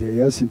 And then the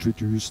air is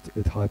introduced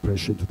at high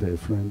pressure into the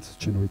effluent,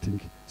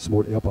 generating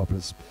small air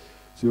bubbles.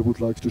 So I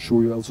would like to show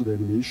you also the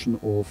animation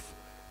of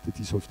the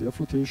dissolved air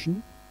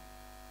flotation.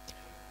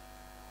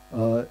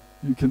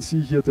 You can see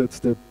here that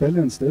the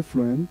balanced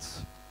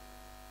effluent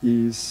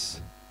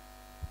is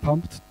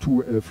pumped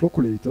to a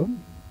flocculator,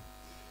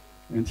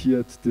 and here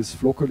at this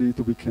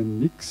flocculator we can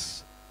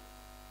mix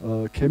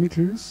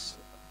chemicals,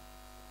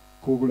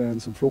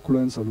 coagulants and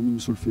flocculants, aluminum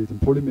sulfate and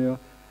polymer,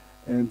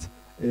 and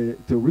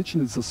the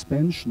original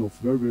suspension of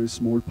very, very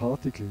small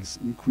particles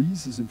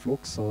increases in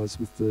floc size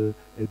with the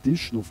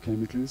addition of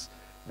chemicals,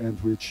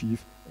 and we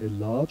achieve a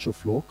larger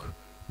floc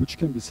which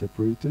can be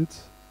separated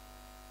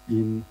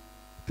in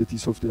the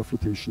dissolved air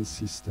flotation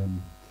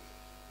system.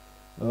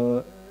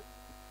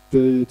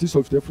 The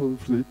dissolved air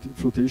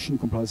flotation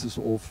comprises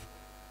of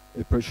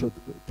a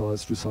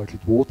pressurized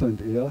recycled water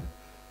and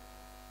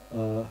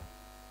air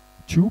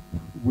tube,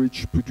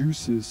 which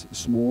produces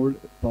small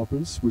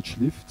bubbles which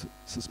lift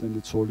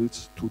suspended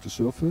solids to the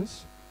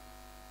surface,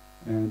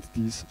 and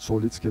these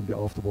solids can be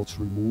afterwards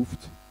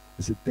removed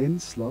as a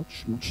dense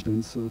sludge, much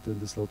denser than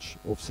the sludge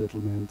of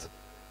settlement,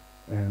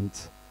 and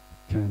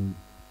can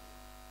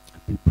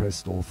be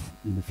pressed off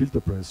in a filter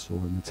press or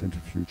in a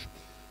centrifuge.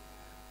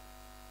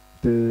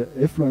 The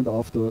effluent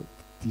after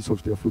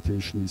dissolved air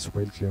flotation is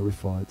well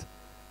clarified.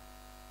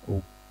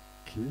 Okay,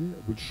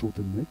 I will show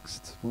the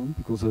next one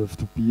because I have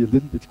to be a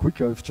little bit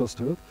quicker, I've just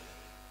heard.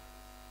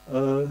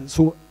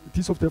 So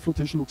dissolved air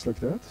flotation looks like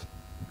that.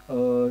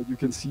 You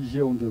can see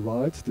here on the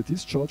right the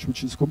discharge,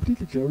 which is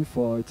completely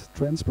clarified,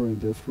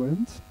 transparent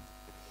effluent,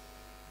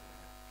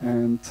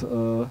 and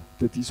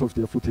the dissolved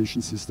air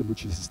flotation system,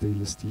 which is a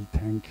stainless steel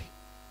tank,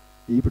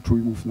 able to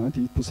remove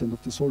 98%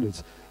 of the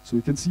solids. So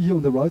you can see here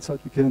on the right side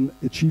we can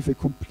achieve a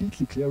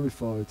completely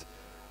clarified,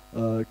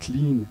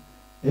 clean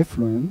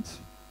effluent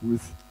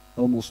with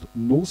almost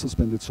no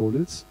suspended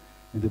solids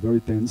and a very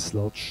dense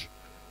sludge,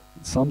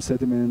 some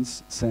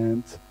sediments,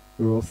 sand,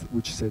 earth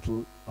which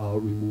settle are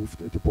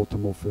removed at the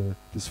bottom of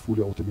this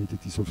fully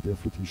automated dissolved air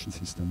flotation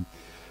system.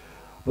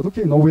 But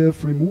okay, now we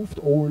have removed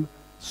all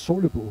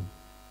soluble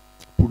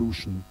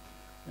pollution,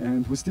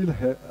 and we still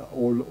have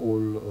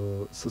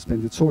all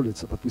suspended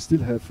solids, but we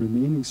still have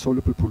remaining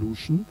soluble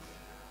pollution,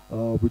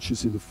 which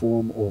is in the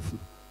form of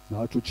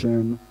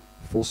nitrogen,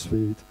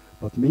 phosphate,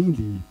 but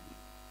mainly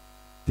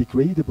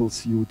degradable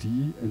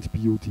COD and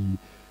BOD.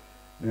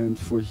 And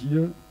for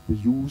here, we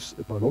use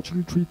a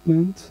biological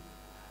treatment,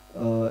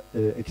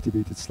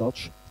 activated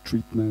sludge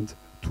treatment,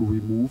 to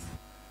remove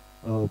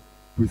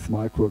with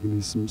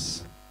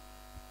microorganisms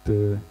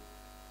the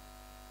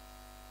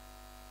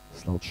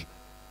sludge,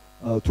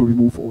 to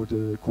remove all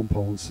the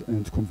compounds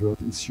and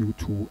convert in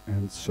CO2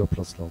 and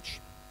surplus sludge.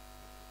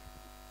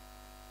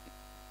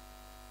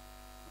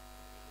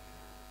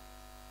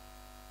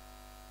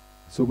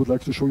 So I would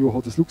like to show you how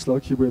this looks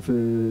like. Here we have a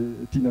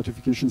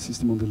denitrification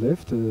system on the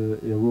left, an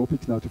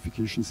aerobic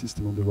nitrification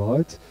system on the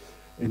right.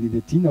 And in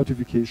the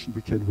denitrification,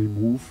 we can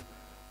remove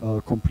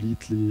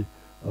completely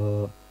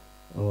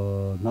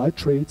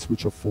nitrates,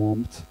 which are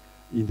formed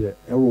in the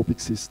aerobic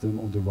system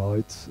on the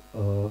right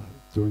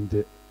during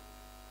the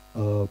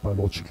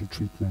biological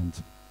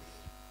treatment.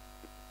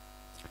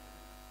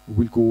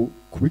 We'll go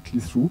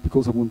quickly through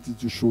because I wanted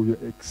to show you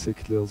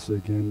exactly also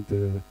again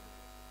the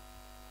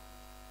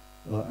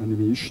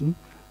animation.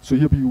 So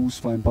here we use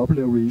fine bubble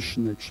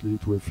aeration actually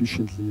to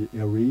efficiently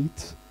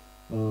aerate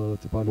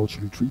the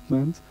biological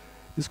treatment.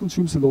 This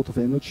consumes a lot of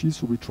energy,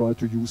 so we try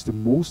to use the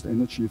most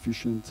energy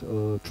efficient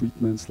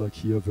treatments, like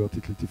here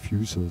vertical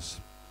diffusers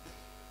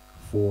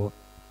for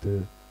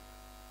the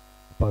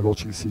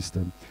biological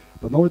system.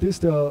 But nowadays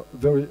there are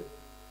very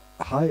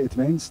high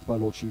advanced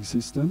biological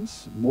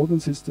systems, modern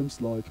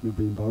systems like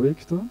membrane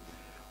bioreactor,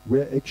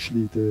 where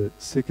actually the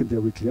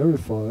secondary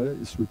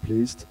clarifier is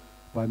replaced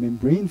by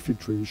membrane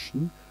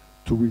filtration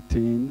to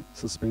retain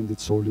suspended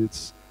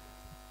solids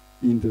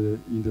in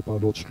the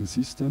biological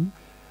system.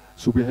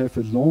 So we have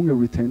a longer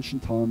retention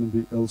time, and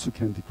we also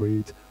can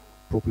degrade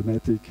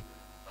problematic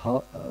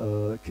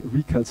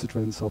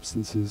recalcitrant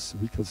substances,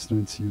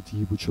 recalcitrant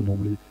COD, which are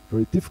normally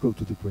very difficult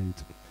to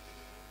degrade.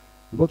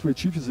 And what we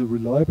achieve is a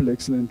reliable,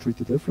 excellent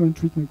treated effluent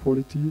treatment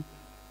quality,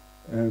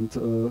 and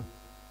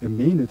a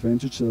main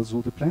advantage is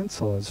also the plant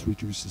size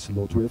reduces a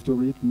lot. We have to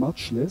aerate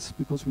much less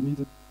because we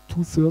need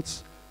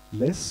 2/3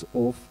 less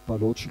of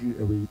biologically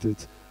aerated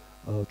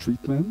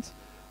treatment,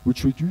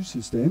 which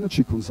reduces the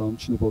energy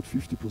consumption about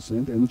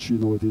 50%. Energy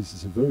nowadays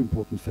is a very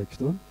important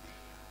factor,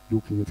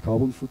 looking at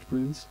carbon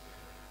footprints.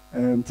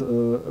 And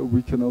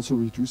we can also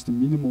reduce the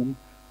minimum,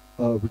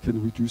 we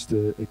can reduce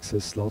the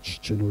excess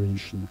sludge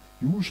generation.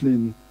 Usually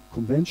in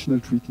conventional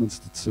treatments,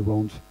 it's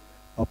around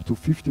up to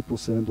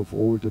 50% of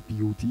all the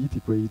BOD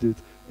degraded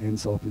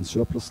ends up in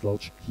surplus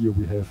sludge. Here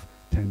we have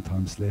 10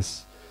 times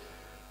less.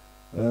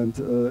 And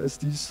as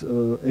these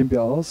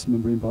MBRs,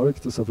 membrane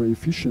bioreactors, are very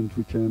efficient,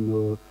 we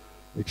can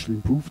actually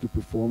improve the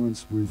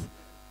performance with,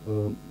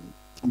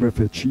 we have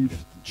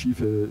achieve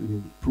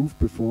improved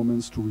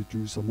performance to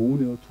reduce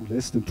ammonia to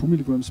less than 2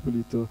 milligrams per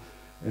liter,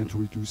 and to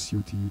reduce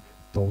COD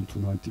down to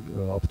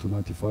up to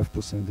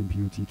 95% and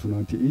BOD to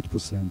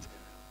 98%,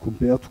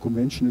 compared to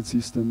conventional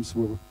systems,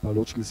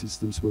 biological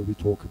systems, where we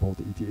talk about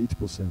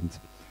 88%.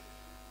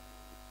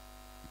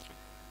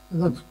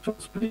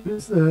 Just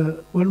please,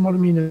 1 more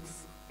minute,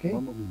 okay?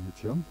 1 more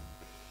minute, yeah.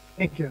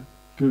 Thank you.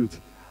 Good.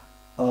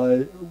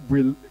 I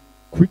will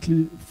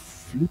quickly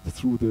flip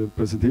through the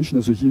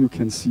presentation. So here you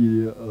can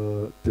see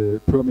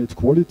the permeate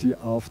quality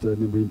after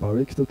membrane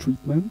bioreactor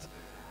treatment.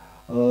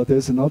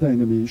 There's another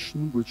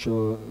animation which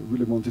I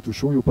really wanted to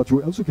show you, but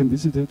you also can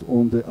visit it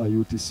on the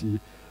IULTC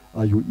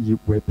IUE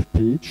web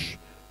page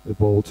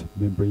about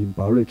membrane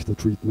bioreactor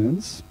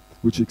treatments,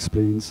 which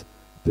explains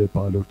the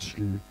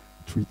biological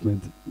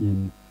treatment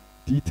in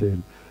detail.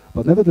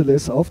 But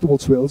nevertheless,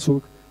 afterwards we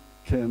also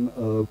can,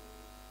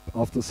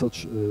 after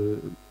such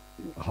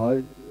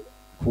high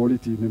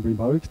quality membrane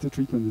bioreactor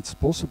treatment, it's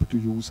possible to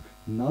use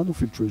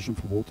nanofiltration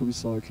for water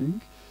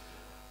recycling,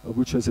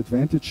 which has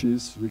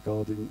advantages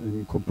regarding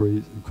in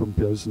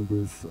comparison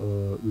with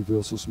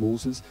reverse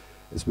osmosis.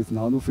 As with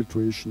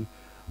nanofiltration,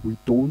 we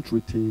don't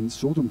retain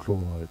sodium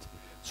chloride.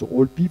 So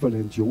all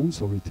bivalent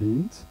ions are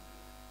retained,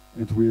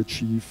 and we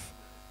achieve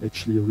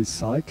actually a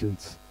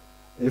recycled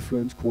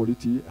effluent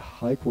quality,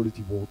 high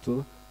quality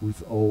water,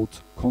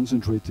 without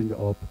concentrating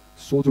up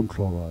sodium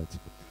chloride.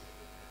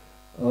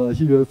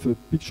 Here you have a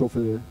picture of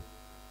an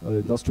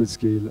industrial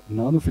scale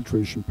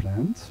nanofiltration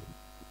plant,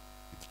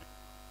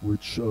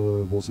 which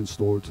was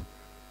installed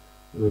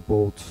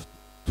about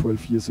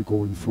 12 years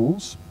ago in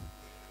France.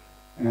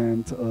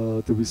 And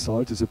the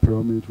result is a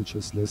permeate which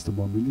has less than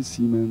 1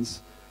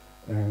 millisiemens.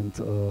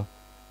 And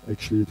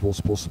actually it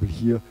was possible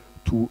here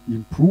to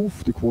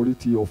improve the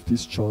quality of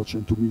discharge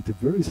and to meet a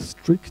very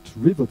strict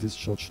river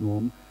discharge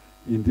norm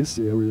in this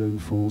area in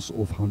France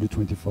of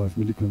 125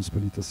 milligrams per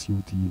liter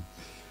COD.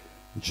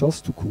 And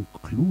just to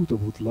conclude, I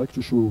would like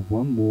to show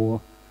one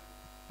more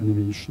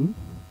animation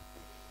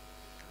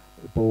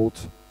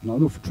about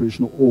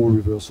nanofiltration or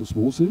reverse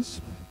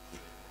osmosis.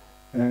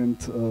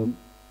 And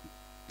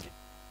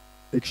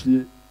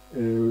actually, a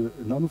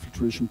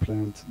nanofiltration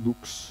plant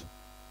looks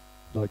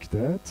like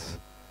that.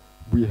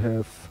 We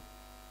have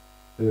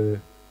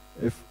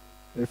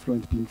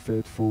effluent being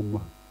fed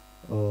from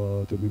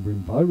the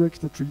membrane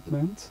bioreactor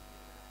treatment,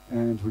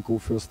 and we go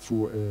first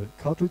through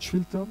a cartridge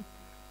filter,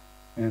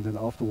 and then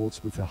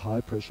afterwards with a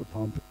high pressure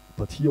pump,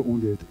 but here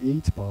only at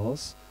 8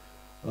 bars,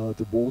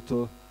 the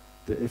water,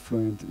 the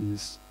effluent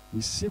is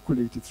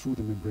recirculated through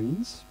the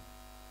membranes,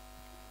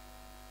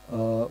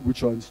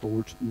 which are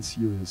installed in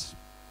series.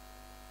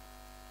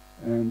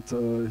 And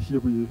here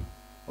we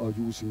are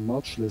using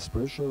much less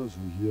pressure, so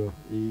here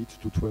 8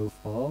 to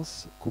 12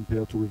 bars,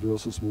 compared to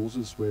reverse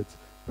osmosis, where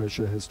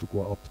pressure has to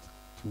go up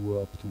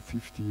to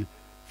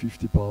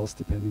 50 bars,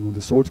 depending on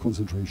the salt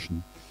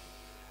concentration.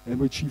 And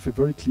we achieve a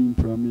very clean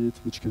permeate,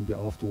 which can be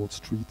afterwards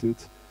treated,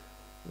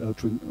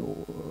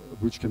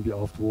 which can be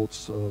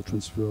afterwards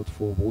transferred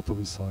for water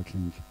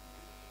recycling.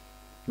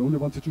 I only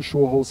wanted to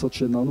show how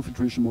such a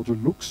nanofiltration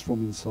module looks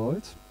from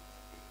inside.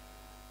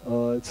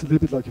 It's a little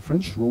bit like a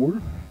French roll.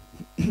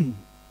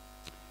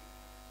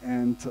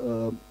 And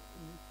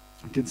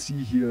you can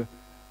see here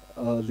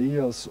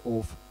layers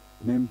of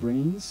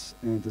membranes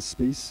and a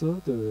spacer.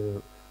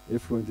 The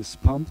effluent is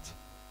pumped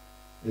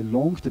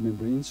along the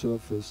membrane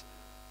surface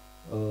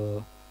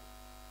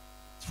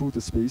through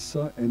the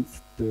spacer, and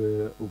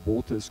the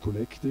water is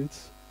collected.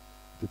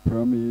 The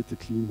permeate, the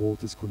clean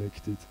water is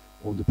collected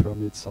on the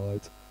permeate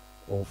side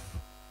of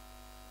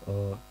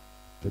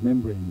the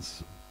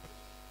membranes.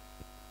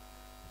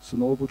 So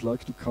now I would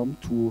like to come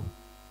to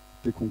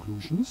the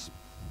conclusions.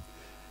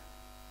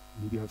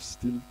 Maybe I have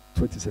still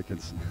 20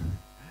 seconds.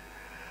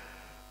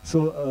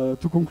 So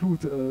to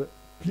conclude,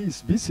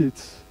 please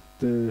visit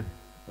the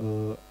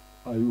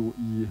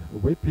IOE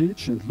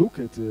webpage and look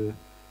at the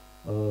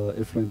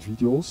effluent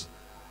videos.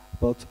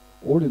 But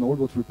all in all,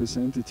 what we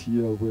presented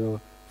here were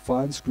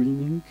fine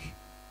screening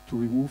to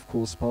remove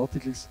coarse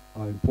particles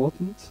are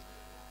important.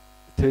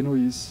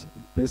 Tannoy's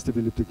best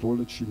developed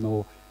technology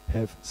now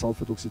have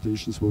sulfate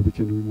oxidations where we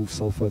can remove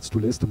sulfides to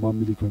less than 1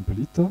 milligram per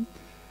liter.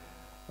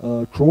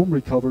 Chrome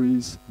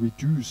recoveries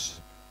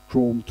reduce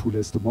chrome to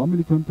less than 1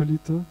 milligram per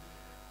liter.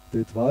 The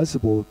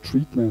advisable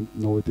treatment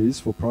nowadays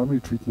for primary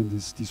treatment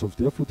is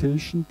dissolved air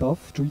flotation,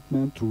 DAF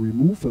treatment to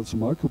remove also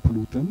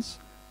micropollutants,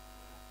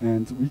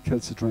 and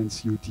recalcitrant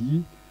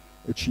COD,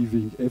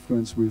 achieving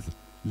effluents with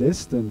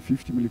less than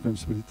 50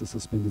 milligrams per liter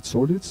suspended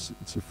solids.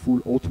 It's a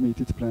full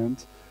automated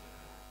plant.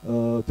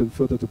 Then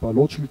further, the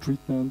biological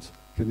treatment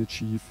can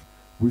achieve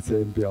with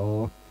the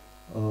MBR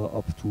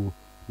up to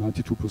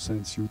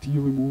 92% COD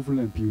removal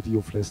and BOD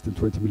of less than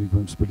 20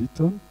 milligrams per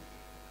liter.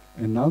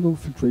 And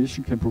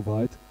nanofiltration can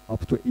provide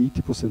up to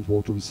 80%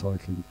 water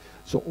recycling.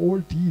 So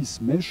all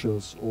these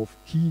measures of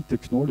key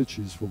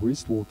technologies for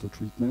wastewater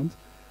treatment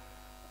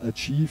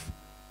achieve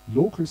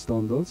local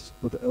standards,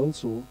 but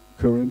also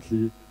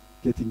currently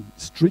getting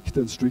stricter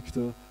and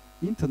stricter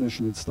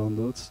international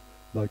standards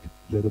like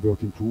Leather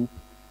Working Group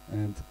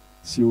and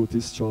zero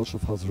discharge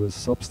of hazardous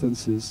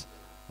substances,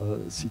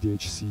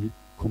 CDHC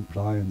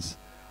compliance.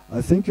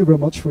 I thank you very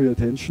much for your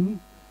attention,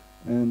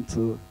 and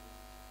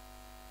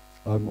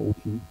I'm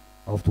open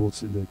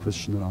afterwards in the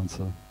question and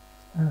answer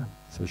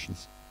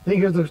sessions. Thank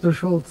you, Dr.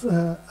 Schultz.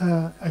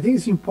 I think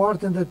it's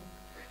important that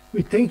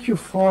we thank you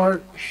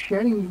for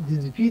sharing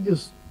these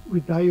videos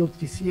with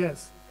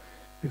IULTCS,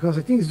 because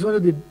I think it's one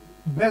of the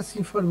best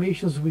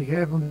informations we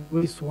have on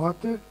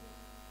wastewater,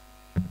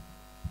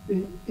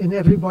 and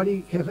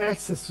everybody have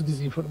access to this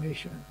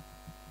information.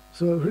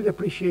 So I really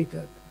appreciate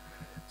that.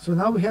 So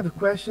now we have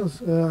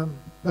questions.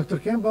 Dr.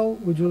 Campbell,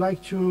 would you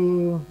like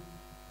to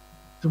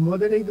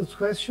moderate those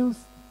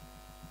questions?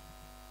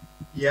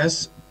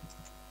 Yes,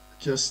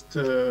 just,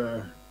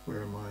 where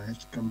am I? I have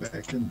to come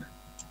back in.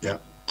 Yeah.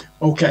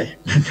 Okay,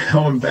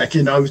 now I'm back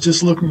in. I was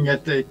just looking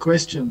at the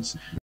questions.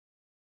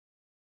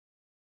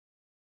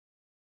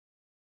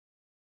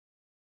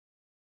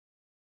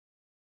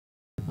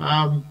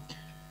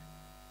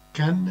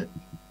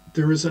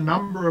 There is a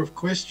number of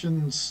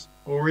questions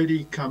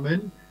already come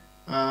in.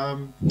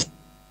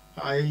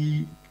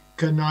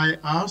 Can I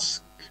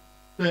ask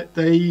that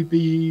they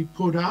be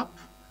put up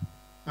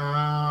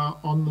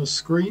on the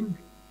screen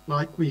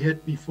like we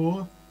had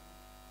before?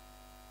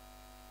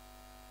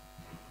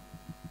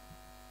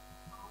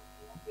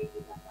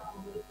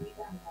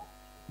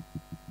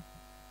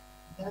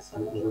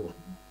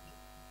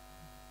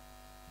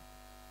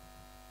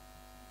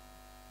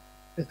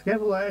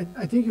 Campbell, I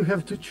think you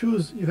have to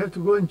choose, you have to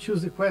go and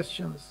choose the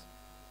questions.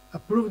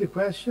 Approve the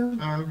question,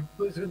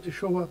 so it's going to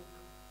show up.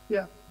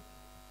 Yeah.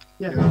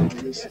 Yeah.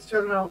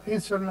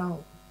 Answer now.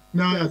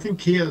 No, I think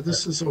here,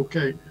 this is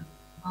okay.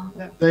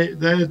 Yeah.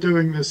 They're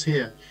doing this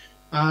here.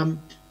 I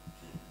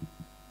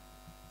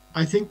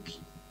think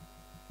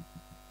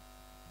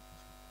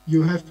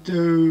you have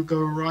to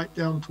go right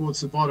down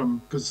towards the bottom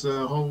because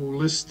the whole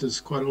list is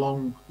quite a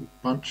long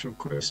bunch of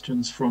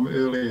questions from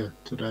earlier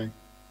today.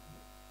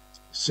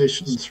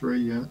 Session 3,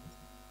 yeah.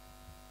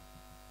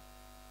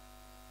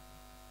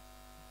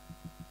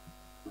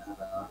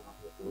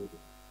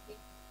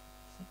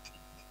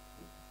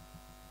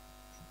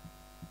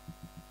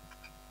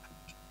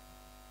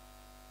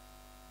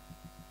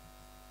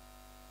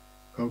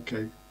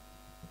 Okay.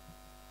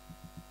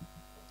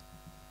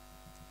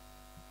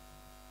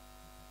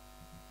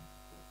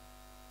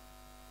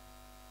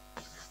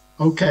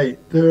 Okay,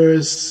 there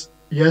is,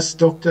 yes,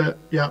 Doctor,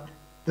 yeah,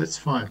 that's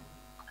fine.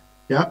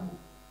 Yeah.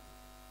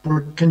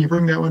 Can you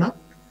bring that one up?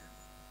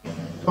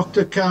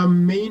 Dr.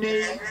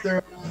 Kamini, there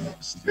are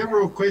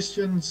several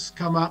questions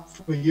come up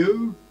for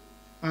you.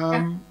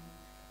 I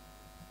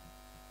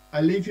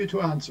leave you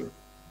to answer.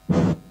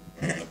 Yeah,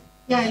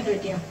 I'll do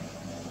it, yeah.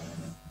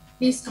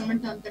 Please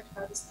comment on that.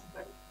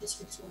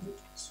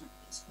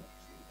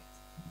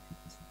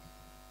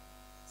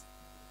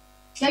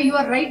 Yeah, you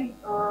are right,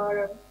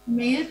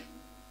 Mayor.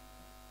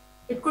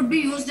 It could be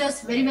used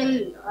as very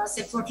well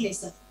support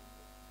laser.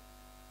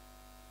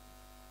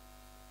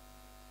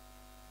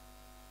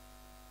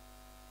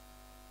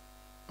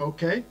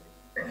 Okay.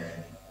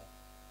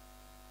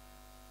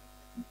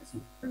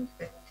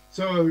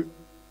 So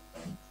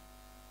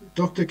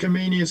Dr.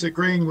 Kamini is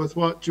agreeing with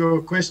what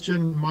your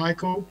question,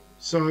 Michael.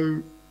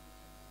 So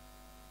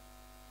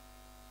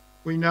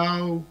we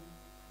now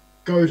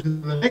go to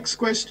the next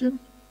question.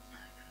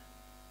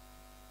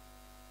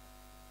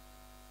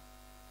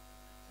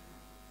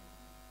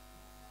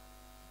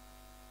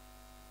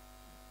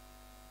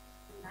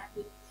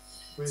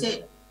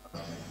 Say,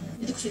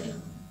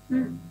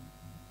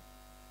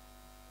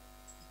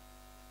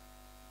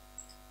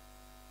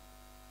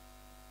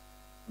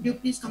 Could you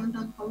please comment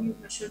on how you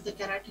measure the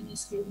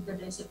keratinase during the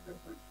laser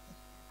treatment?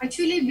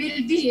 Actually,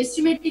 we'll be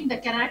estimating the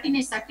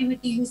keratinase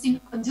activity using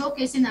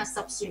angiocasin as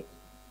substrate.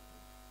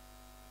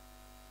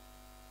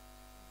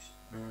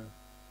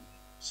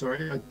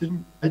 Sorry, I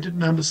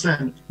didn't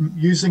understand.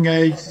 Using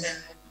a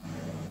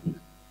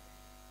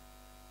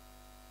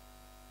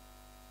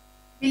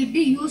We'll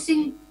be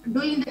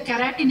doing the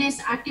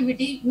keratinase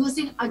activity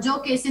using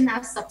angiocasin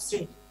as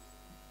substrate.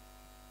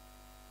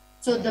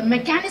 So the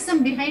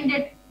mechanism behind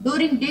it,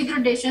 during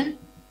degradation,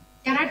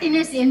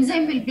 keratinase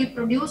enzyme will be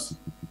produced,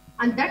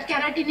 and that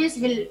keratinase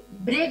will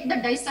break the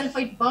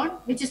disulfide bond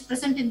which is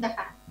present in the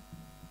hair.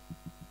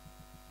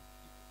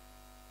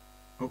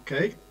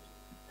 Okay.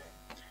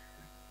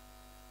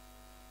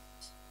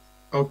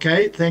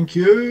 Okay, thank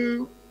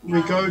you.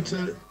 We go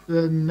to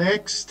the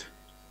next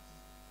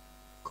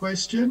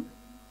question.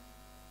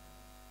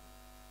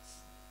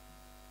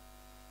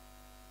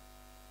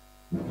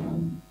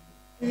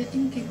 Do you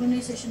think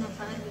immunization of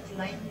hair with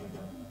Lyme in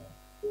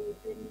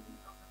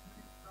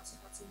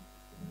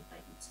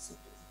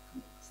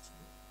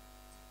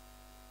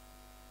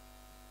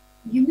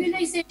the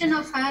immunization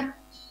of hair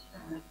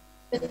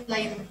with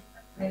Lyme?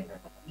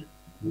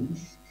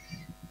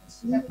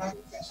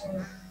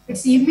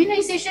 It's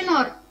immunization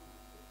or?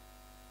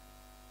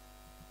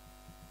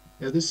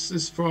 Yeah, this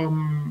is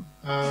from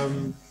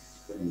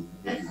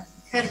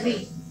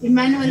Hervey,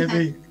 Emmanuel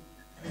Heavy.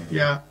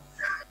 Yeah,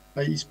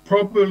 he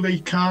probably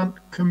can't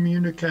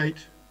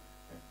communicate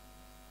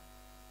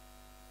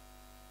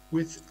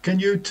with. Can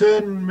you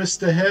turn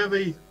Mr.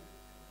 Heavy?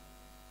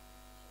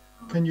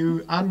 Can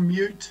you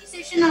unmute?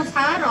 Immunization of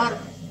hair or?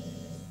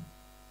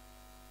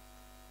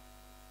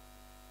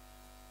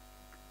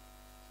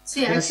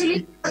 See, Yes,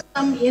 actually,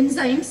 some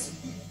enzymes,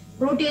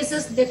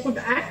 proteases, they could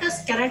act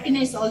as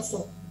keratinase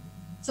also.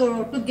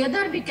 So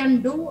together we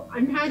can do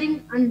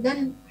unhairing and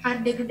then hair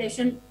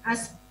degradation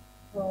as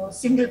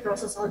single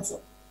process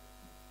also.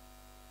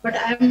 But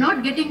I am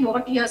not getting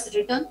what he has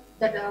written,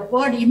 that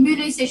word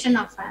immunization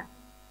of hair.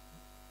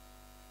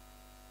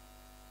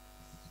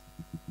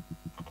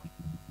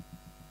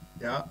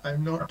 Yeah,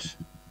 I'm not.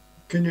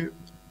 Can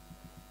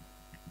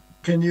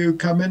you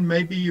come in?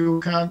 Maybe you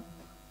can't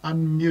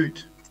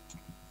unmute.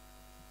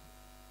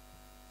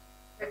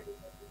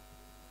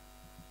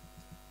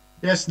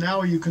 Yes,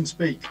 now you can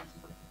speak.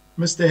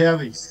 Mr.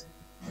 Hervey.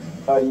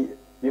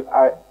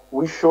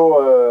 We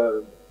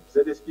show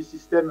ZSP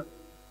system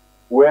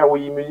where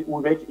we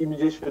make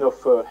immunization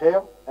of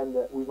hair, and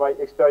with my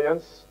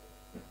experience,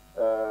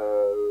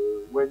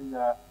 when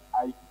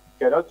I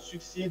cannot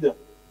succeed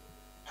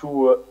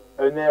to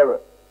unhair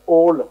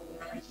all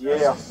the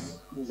hair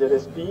in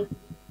ZSP,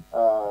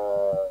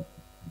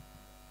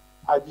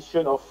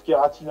 addition of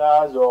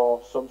keratinase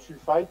or some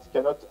sulfite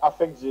cannot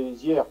affect the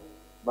hair.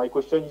 My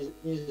question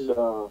is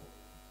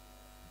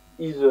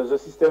the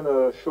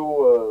system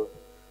shown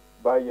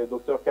by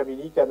Dr.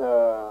 Kamini can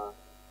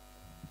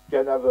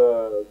have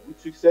a good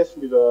success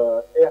with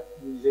hair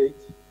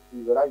immunizate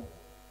with the Lyme?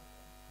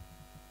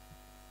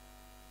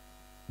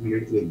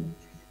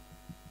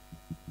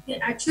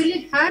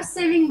 Actually, hair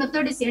saving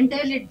method is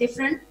entirely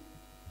different.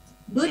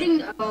 During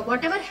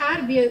whatever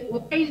hair we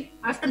obtain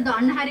after the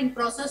unhairing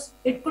process,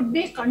 it could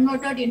be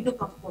converted into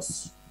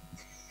compost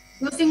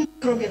using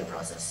microbial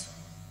process.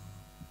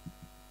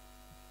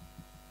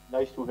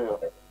 Nice to hear.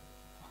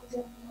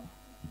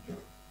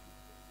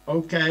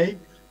 Okay,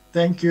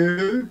 thank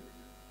you.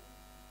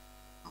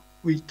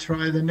 We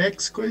try the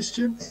next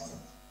question.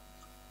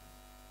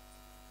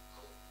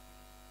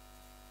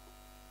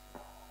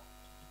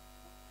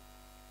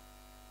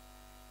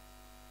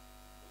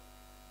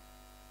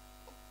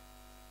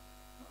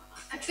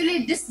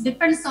 Actually, this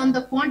depends on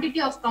the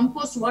quantity of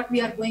compost what we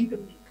are going to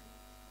make.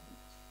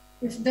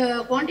 If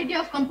the quantity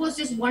of compost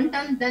is 1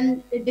 ton,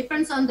 then it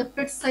depends on the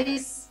pit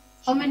size,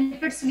 how many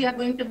pits we are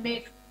going to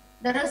make.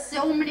 There are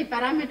so many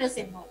parameters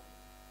involved.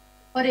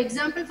 For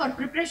example, for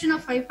preparation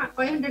of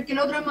 500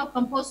 kilogram of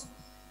compost,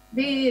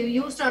 we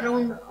used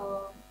around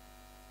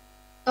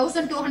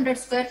 1,200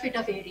 square feet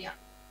of area.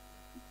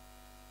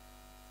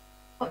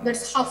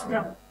 That's half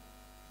ground.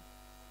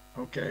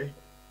 Okay.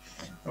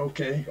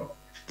 Okay.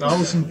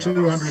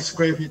 1,200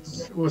 square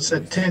feet. What's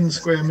that? 10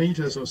 square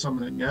meters or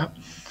something? Yeah.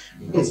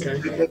 Yes.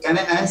 Okay. Can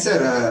I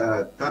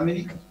answer,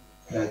 Kamini?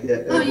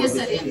 Yes,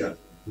 sir. Yeah.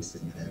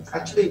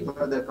 Actually,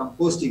 for the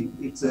composting,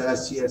 it's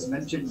as she has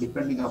mentioned,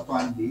 depending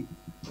upon the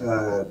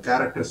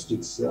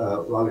characteristics,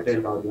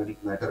 volatile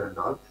organic matter and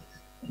all.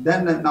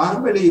 Then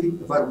normally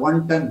for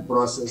 1 ton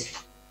process,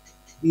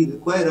 we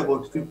require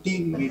about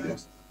 15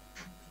 meters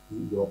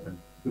in the open,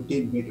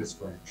 15 meters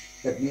square.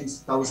 That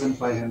means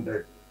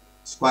 1,500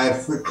 square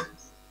foot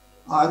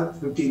or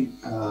 15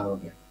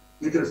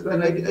 meters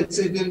square. It's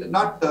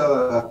not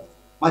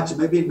much,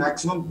 maybe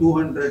maximum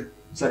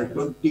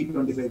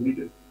 20-25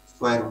 meters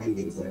square only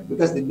we require,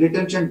 because the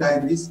detention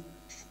time is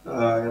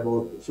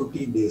about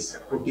 15 days,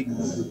 14 to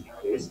 15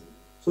 days.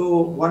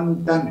 So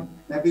 1 ton,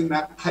 maybe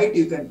height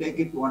you can take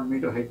it 1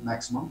 meter height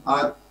maximum,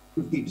 or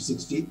 50 to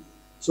 60.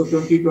 So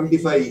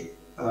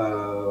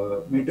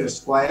 20-25 meters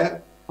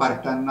square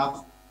per ton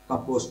of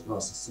compost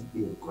processing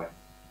you require.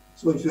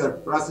 So if you are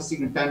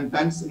processing 10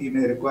 tons, you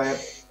may require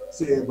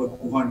say about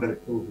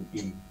 200 to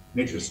 50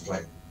 meters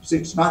square. So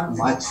it's not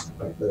much,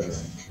 but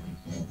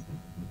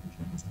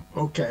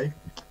Okay.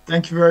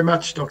 Thank you very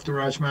much, Dr.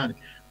 Rajmani.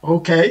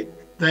 Okay,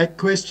 that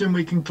question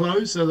we can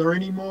close. Are there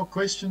any more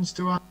questions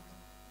to ask?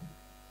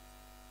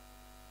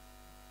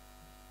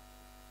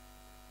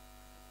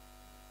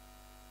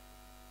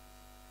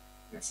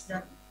 That's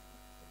done.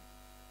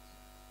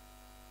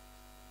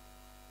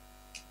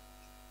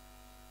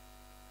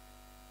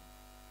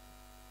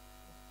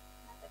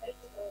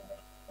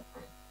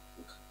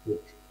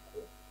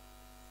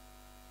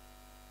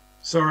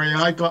 Sorry,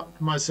 I got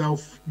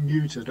myself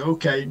muted.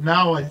 Okay,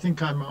 now I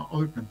think I'm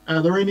open.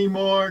 Are there any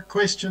more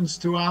questions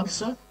to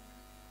answer?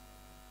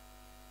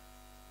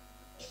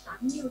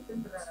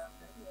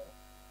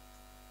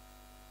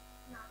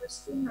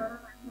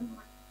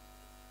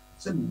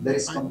 so there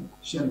is some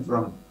question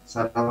from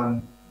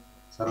Saravanan.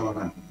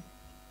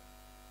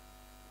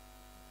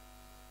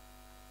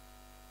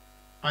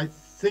 I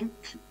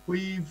think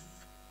we've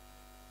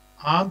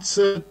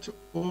answered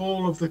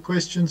all of the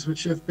questions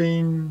which have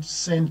been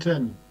sent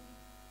in.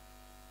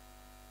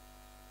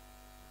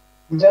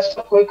 Just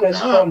a quick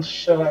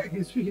response.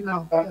 He's speaking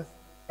now. Yes.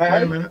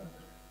 Wait a minute.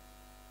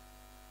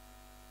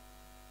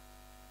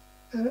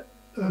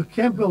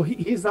 Campbell,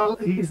 he's live.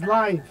 He's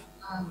live.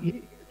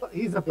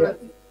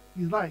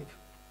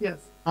 Yes.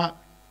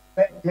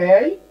 May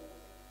I?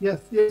 Yes,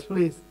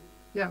 please.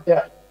 Yeah.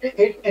 Yeah.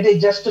 It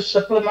is just to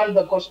supplement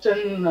the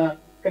question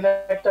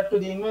connected to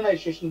the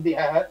immunization of the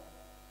hair.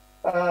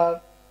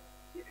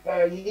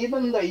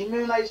 Even the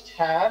immunized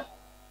hair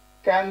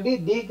can be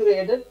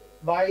degraded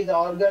by the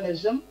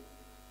organism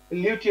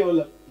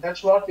luteolum.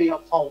 That's what we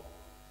have found.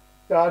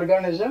 The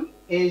organism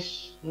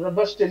is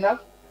robust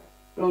enough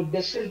to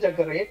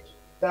disintegrate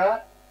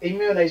the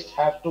immunized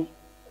hair too.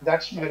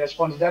 That's my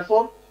response.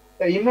 Therefore,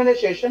 the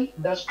immunization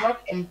does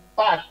not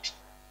impact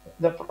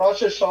the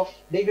process of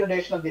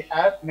degradation of the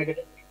hair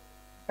negatively.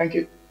 Thank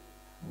you.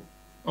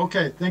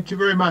 Okay, thank you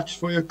very much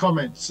for your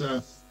comments.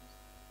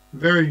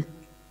 Very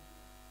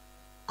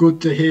good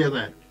to hear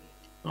that.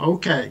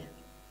 Okay,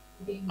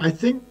 I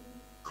think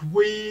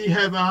we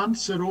have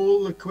answered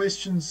all the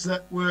questions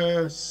that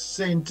were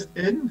sent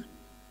in,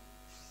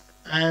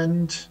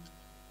 and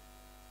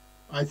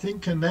I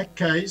think in that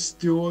case,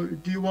 do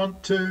you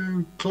want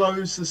to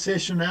close the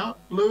session out,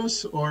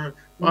 Lewis? Or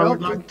I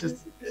would like to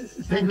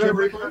thank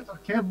everyone.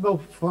 Campbell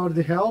for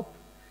the help,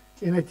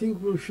 and I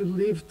think we should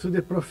leave to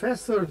the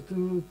professor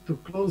to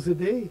close the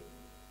day.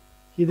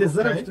 He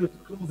deserves to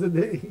close the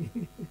day.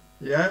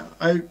 Yeah,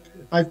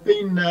 I've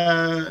been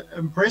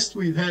impressed.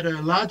 We've had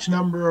a large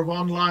number of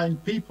online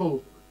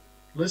people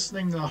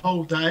listening the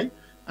whole day,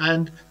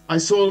 and I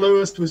saw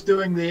Lewis was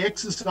doing the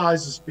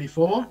exercises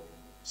before,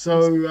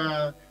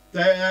 so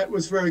that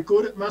was very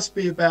good. It must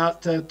be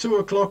about 2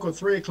 o'clock or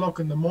 3 o'clock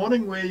in the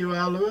morning where you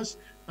are, Lewis,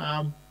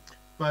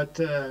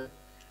 but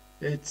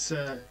it's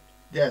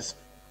yes,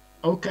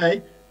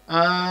 okay.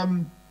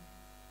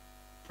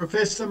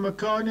 Professor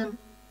McConan,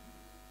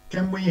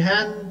 can we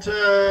hand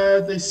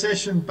the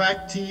session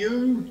back to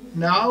you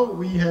now?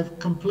 We have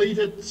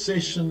completed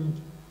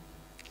session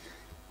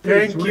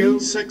 3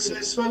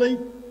 successfully.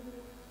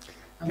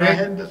 And I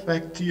hand it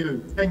back to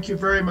you. Thank you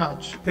very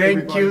much.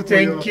 Thank you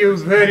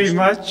very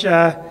much,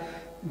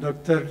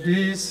 Dr.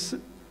 Rees.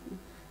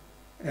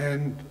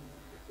 And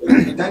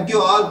thank you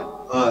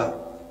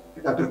all,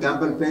 Dr.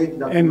 Campbell Page,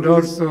 Dr. And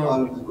Rees, also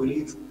all my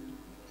colleagues.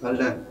 Well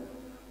done.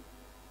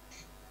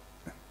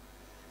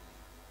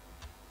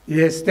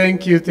 Yes,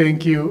 thank you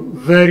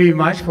very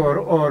much for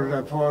all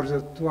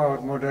to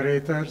our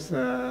moderators,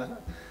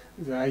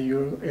 the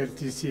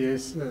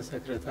IULTCS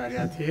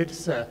Secretariat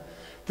heads.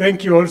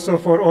 Thank you also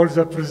for all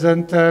the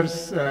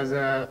presenters,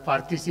 the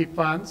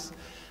participants.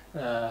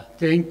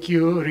 Thank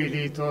you.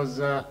 Really, it was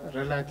a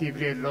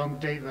relatively long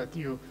day, but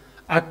you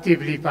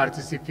actively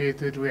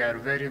participated. We are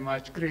very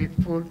much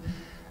grateful.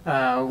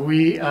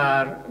 We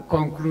are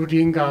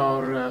concluding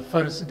our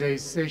first day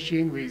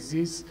session with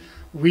this.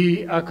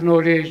 We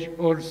acknowledge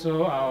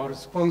also our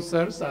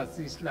sponsors at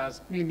this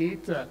last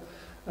minute.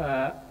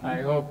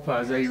 I hope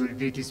they will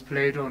be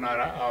displayed on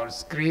our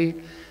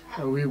screen.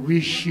 We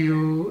wish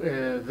you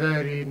a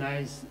very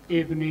nice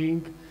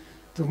evening.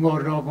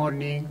 Tomorrow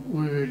morning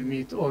we will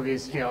meet.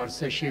 Obviously, our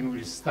session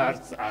will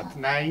start at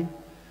 9.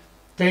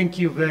 Thank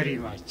you very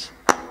much.